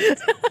crazy.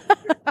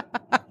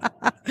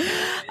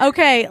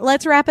 Okay,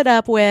 let's wrap it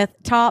up with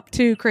top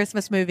 2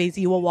 Christmas movies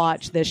you will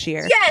watch this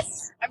year.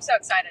 Yes! I'm so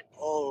excited.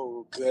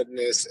 Oh,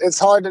 goodness. It's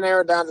hard to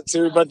narrow it down to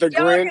 2, but the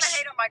Y'all are going to Grinch,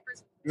 hate on my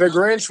Christmas. the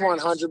Grinch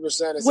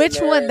 100% is Which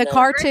in there, one, the and,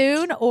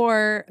 cartoon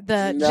or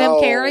the Jim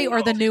No. Carrey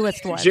or the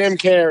newest one? Jim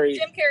Carrey.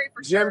 Jim Carrey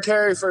for Jim sure.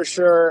 Carrey for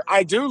sure.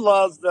 I do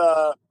love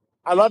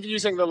I love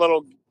using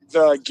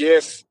the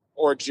GIF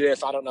or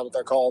GIF, I don't know what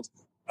they're called,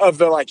 of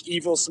the like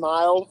evil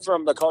smile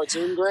from the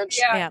cartoon Grinch.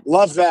 Yeah. Yeah.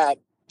 Love that.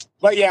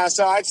 But yeah,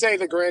 so I'd say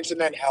the Grinch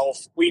and then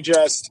Elf.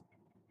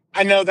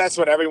 I know that's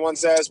what everyone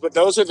says, but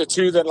those are the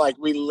 2 that like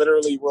we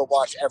literally will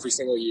watch every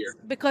single year.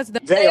 Because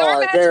They're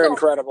magical.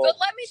 incredible. But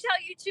let me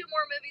tell you 2 more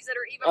movies that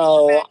are even more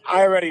Oh, magical.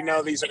 I already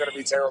know these are going to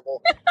be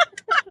terrible.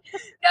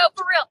 No,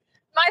 for real.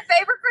 My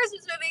favorite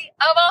Christmas movie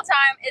of all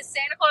time is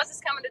Santa Claus is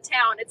Coming to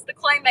Town. It's the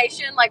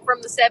claymation, like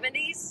from the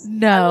 70s.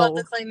 no. I love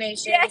the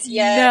claymation. Yes.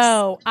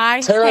 No,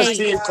 I Tara's hate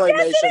team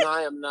claymation.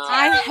 I am not.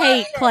 I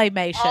hate All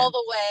claymation.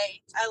 the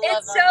way. I love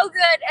It's them. so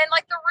good. And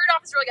like the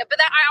Rudolph is really good. But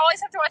I always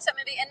have to watch that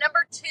movie. And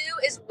number 2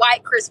 is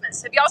White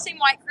Christmas. Have y'all seen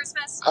White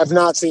Christmas? I've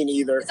not seen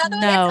either. Is that the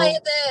No. one they play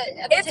at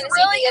the It's Tennessee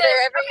really Theater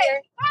good. every Okay,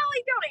 year?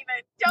 Molly,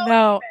 don't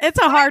No, even. it's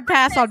a hard White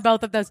pass on Christmas.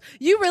 both of those.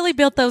 You really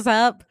built those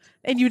up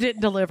and you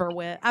didn't deliver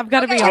with. I've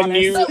got to be Okay,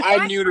 honest. I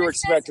White knew to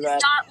Christmas expect is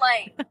that. not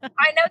lame.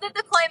 I know that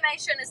the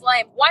claymation is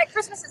lame. White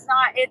Christmas is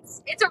not.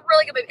 It's a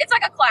really good movie. It's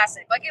like a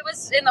classic. Like it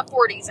was in the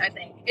 40s, I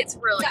think. It's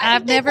really Yeah, good. I I've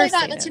think they never play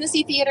that seen at the it.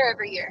 Tennessee Theater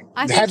every year.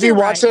 I think Have you you're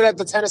watched right. it at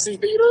the Tennessee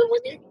Theater,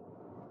 Whitney?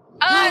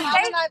 Mom They,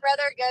 and my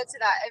brother go to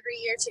that every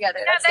year together.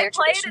 no, That's they their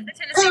play it tradition. at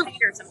the Tennessee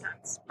Theater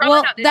sometimes. Probably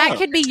Well, not this that year.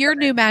 could be your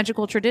new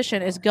magical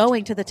tradition is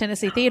going to the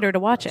Tennessee Theater to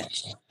watch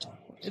it.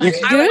 You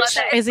can I would love Gooch,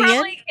 that. is he It's in?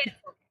 probably-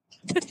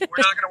 We're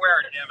not going to wear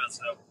our jammies,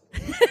 though.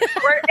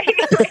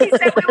 He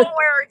said we won't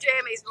wear our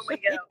jammies when we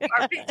go.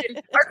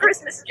 Our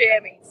Christmas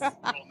jammies.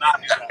 We will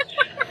not do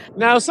that.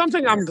 Now,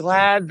 something I'm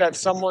glad that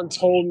someone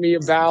told me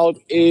about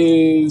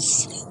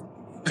is,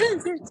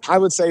 I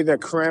would say, the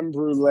creme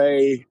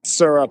brulee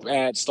syrup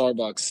at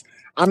Starbucks.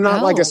 I'm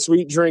not like Oh. a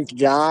sweet drink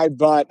guy,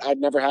 but I'd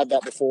never had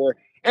that before,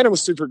 and it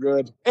was super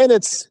good. And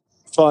it's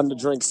fun to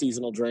drink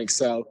seasonal drinks.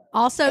 So,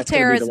 Also, That's gonna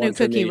be Tara's the new one for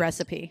cookie me.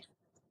 recipe.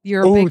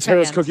 You're a ooh, big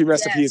Tara's fan. cookie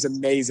recipe Yes. is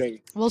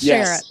amazing. We'll share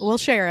Yes. it. We'll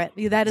share it.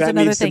 That is That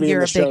another needs to thing be in you're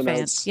the a show big fan.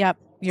 notes. Yep,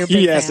 you're a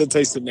big Yes, fan. it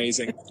tastes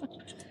amazing.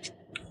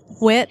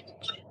 Whit,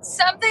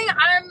 Something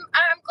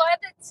I'm glad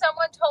that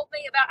someone told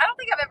me about. I don't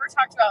think I've ever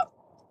talked about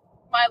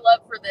my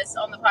love for this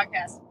on the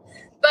podcast,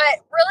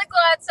 but really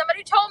glad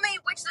somebody told me,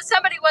 which the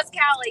somebody was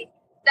Callie,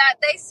 that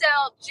they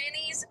sell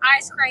Jenny's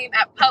ice cream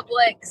at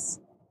Publix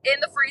in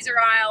the freezer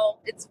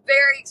aisle. It's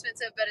very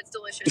expensive, but it's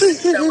delicious.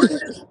 It's so worth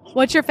it.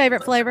 what's your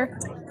favorite flavor?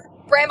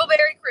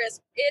 Brambleberry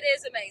crisp. It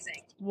is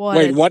amazing. What?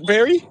 Wait, what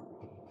berry?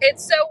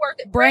 It's so worth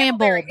it.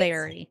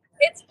 Brambleberry.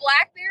 It's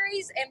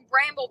blackberries and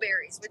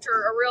brambleberries, which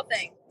are a real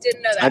thing.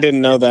 Didn't know that. I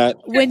didn't know that.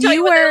 Can I When tell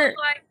you what they were look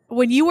like?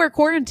 when you were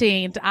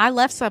quarantined, I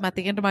left some at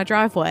the end of my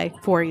driveway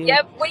for you.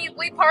 Yep,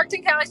 we parked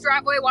in Callie's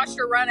driveway, watched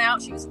her run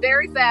out. She was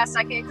very fast,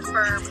 I can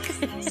confirm.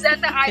 Set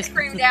the ice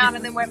cream down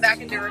and then went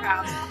back into her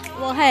house.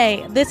 Well,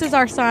 hey, this is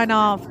our sign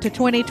off to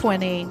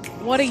 2020.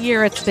 What a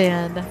year it's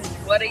been.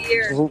 What a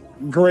year.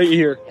 Great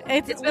year.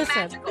 It's been listen.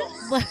 magical.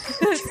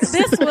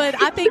 This would,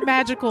 I think,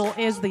 magical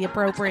is the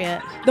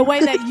appropriate. The way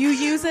that you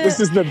use it, This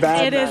is the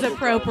bad it is magic.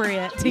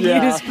 appropriate to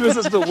Yeah, use. this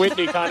is the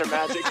Whitney kind of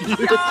magic.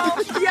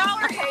 Y'all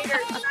are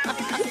haters. And I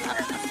appreciate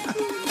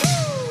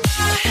that.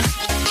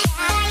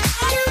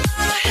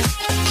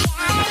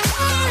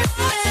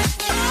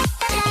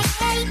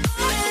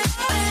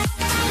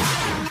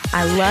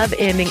 I love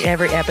ending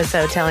every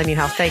episode telling you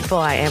how thankful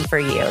I am for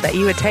you, that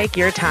you would take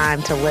your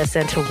time to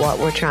listen to what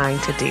we're trying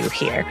to do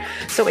here.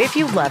 So if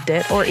you loved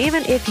it, or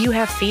even if you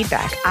have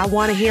feedback, I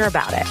want to hear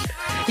about it.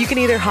 You can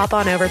either hop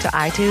on over to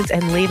iTunes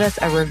and leave us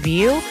a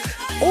review,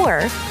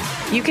 or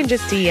you can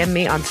just DM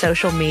me on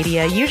social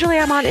media. Usually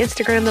I'm on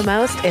Instagram the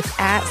most. It's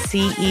at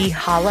CE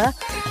Holla.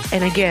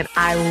 And again,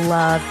 I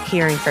love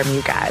hearing from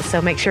you guys. So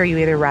make sure you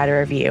either write a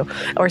review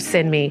or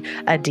send me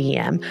a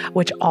DM,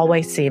 which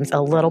always seems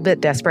a little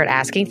bit desperate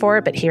asking for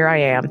it, but here I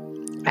am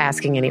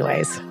asking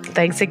anyways.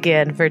 Thanks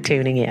again for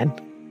tuning in.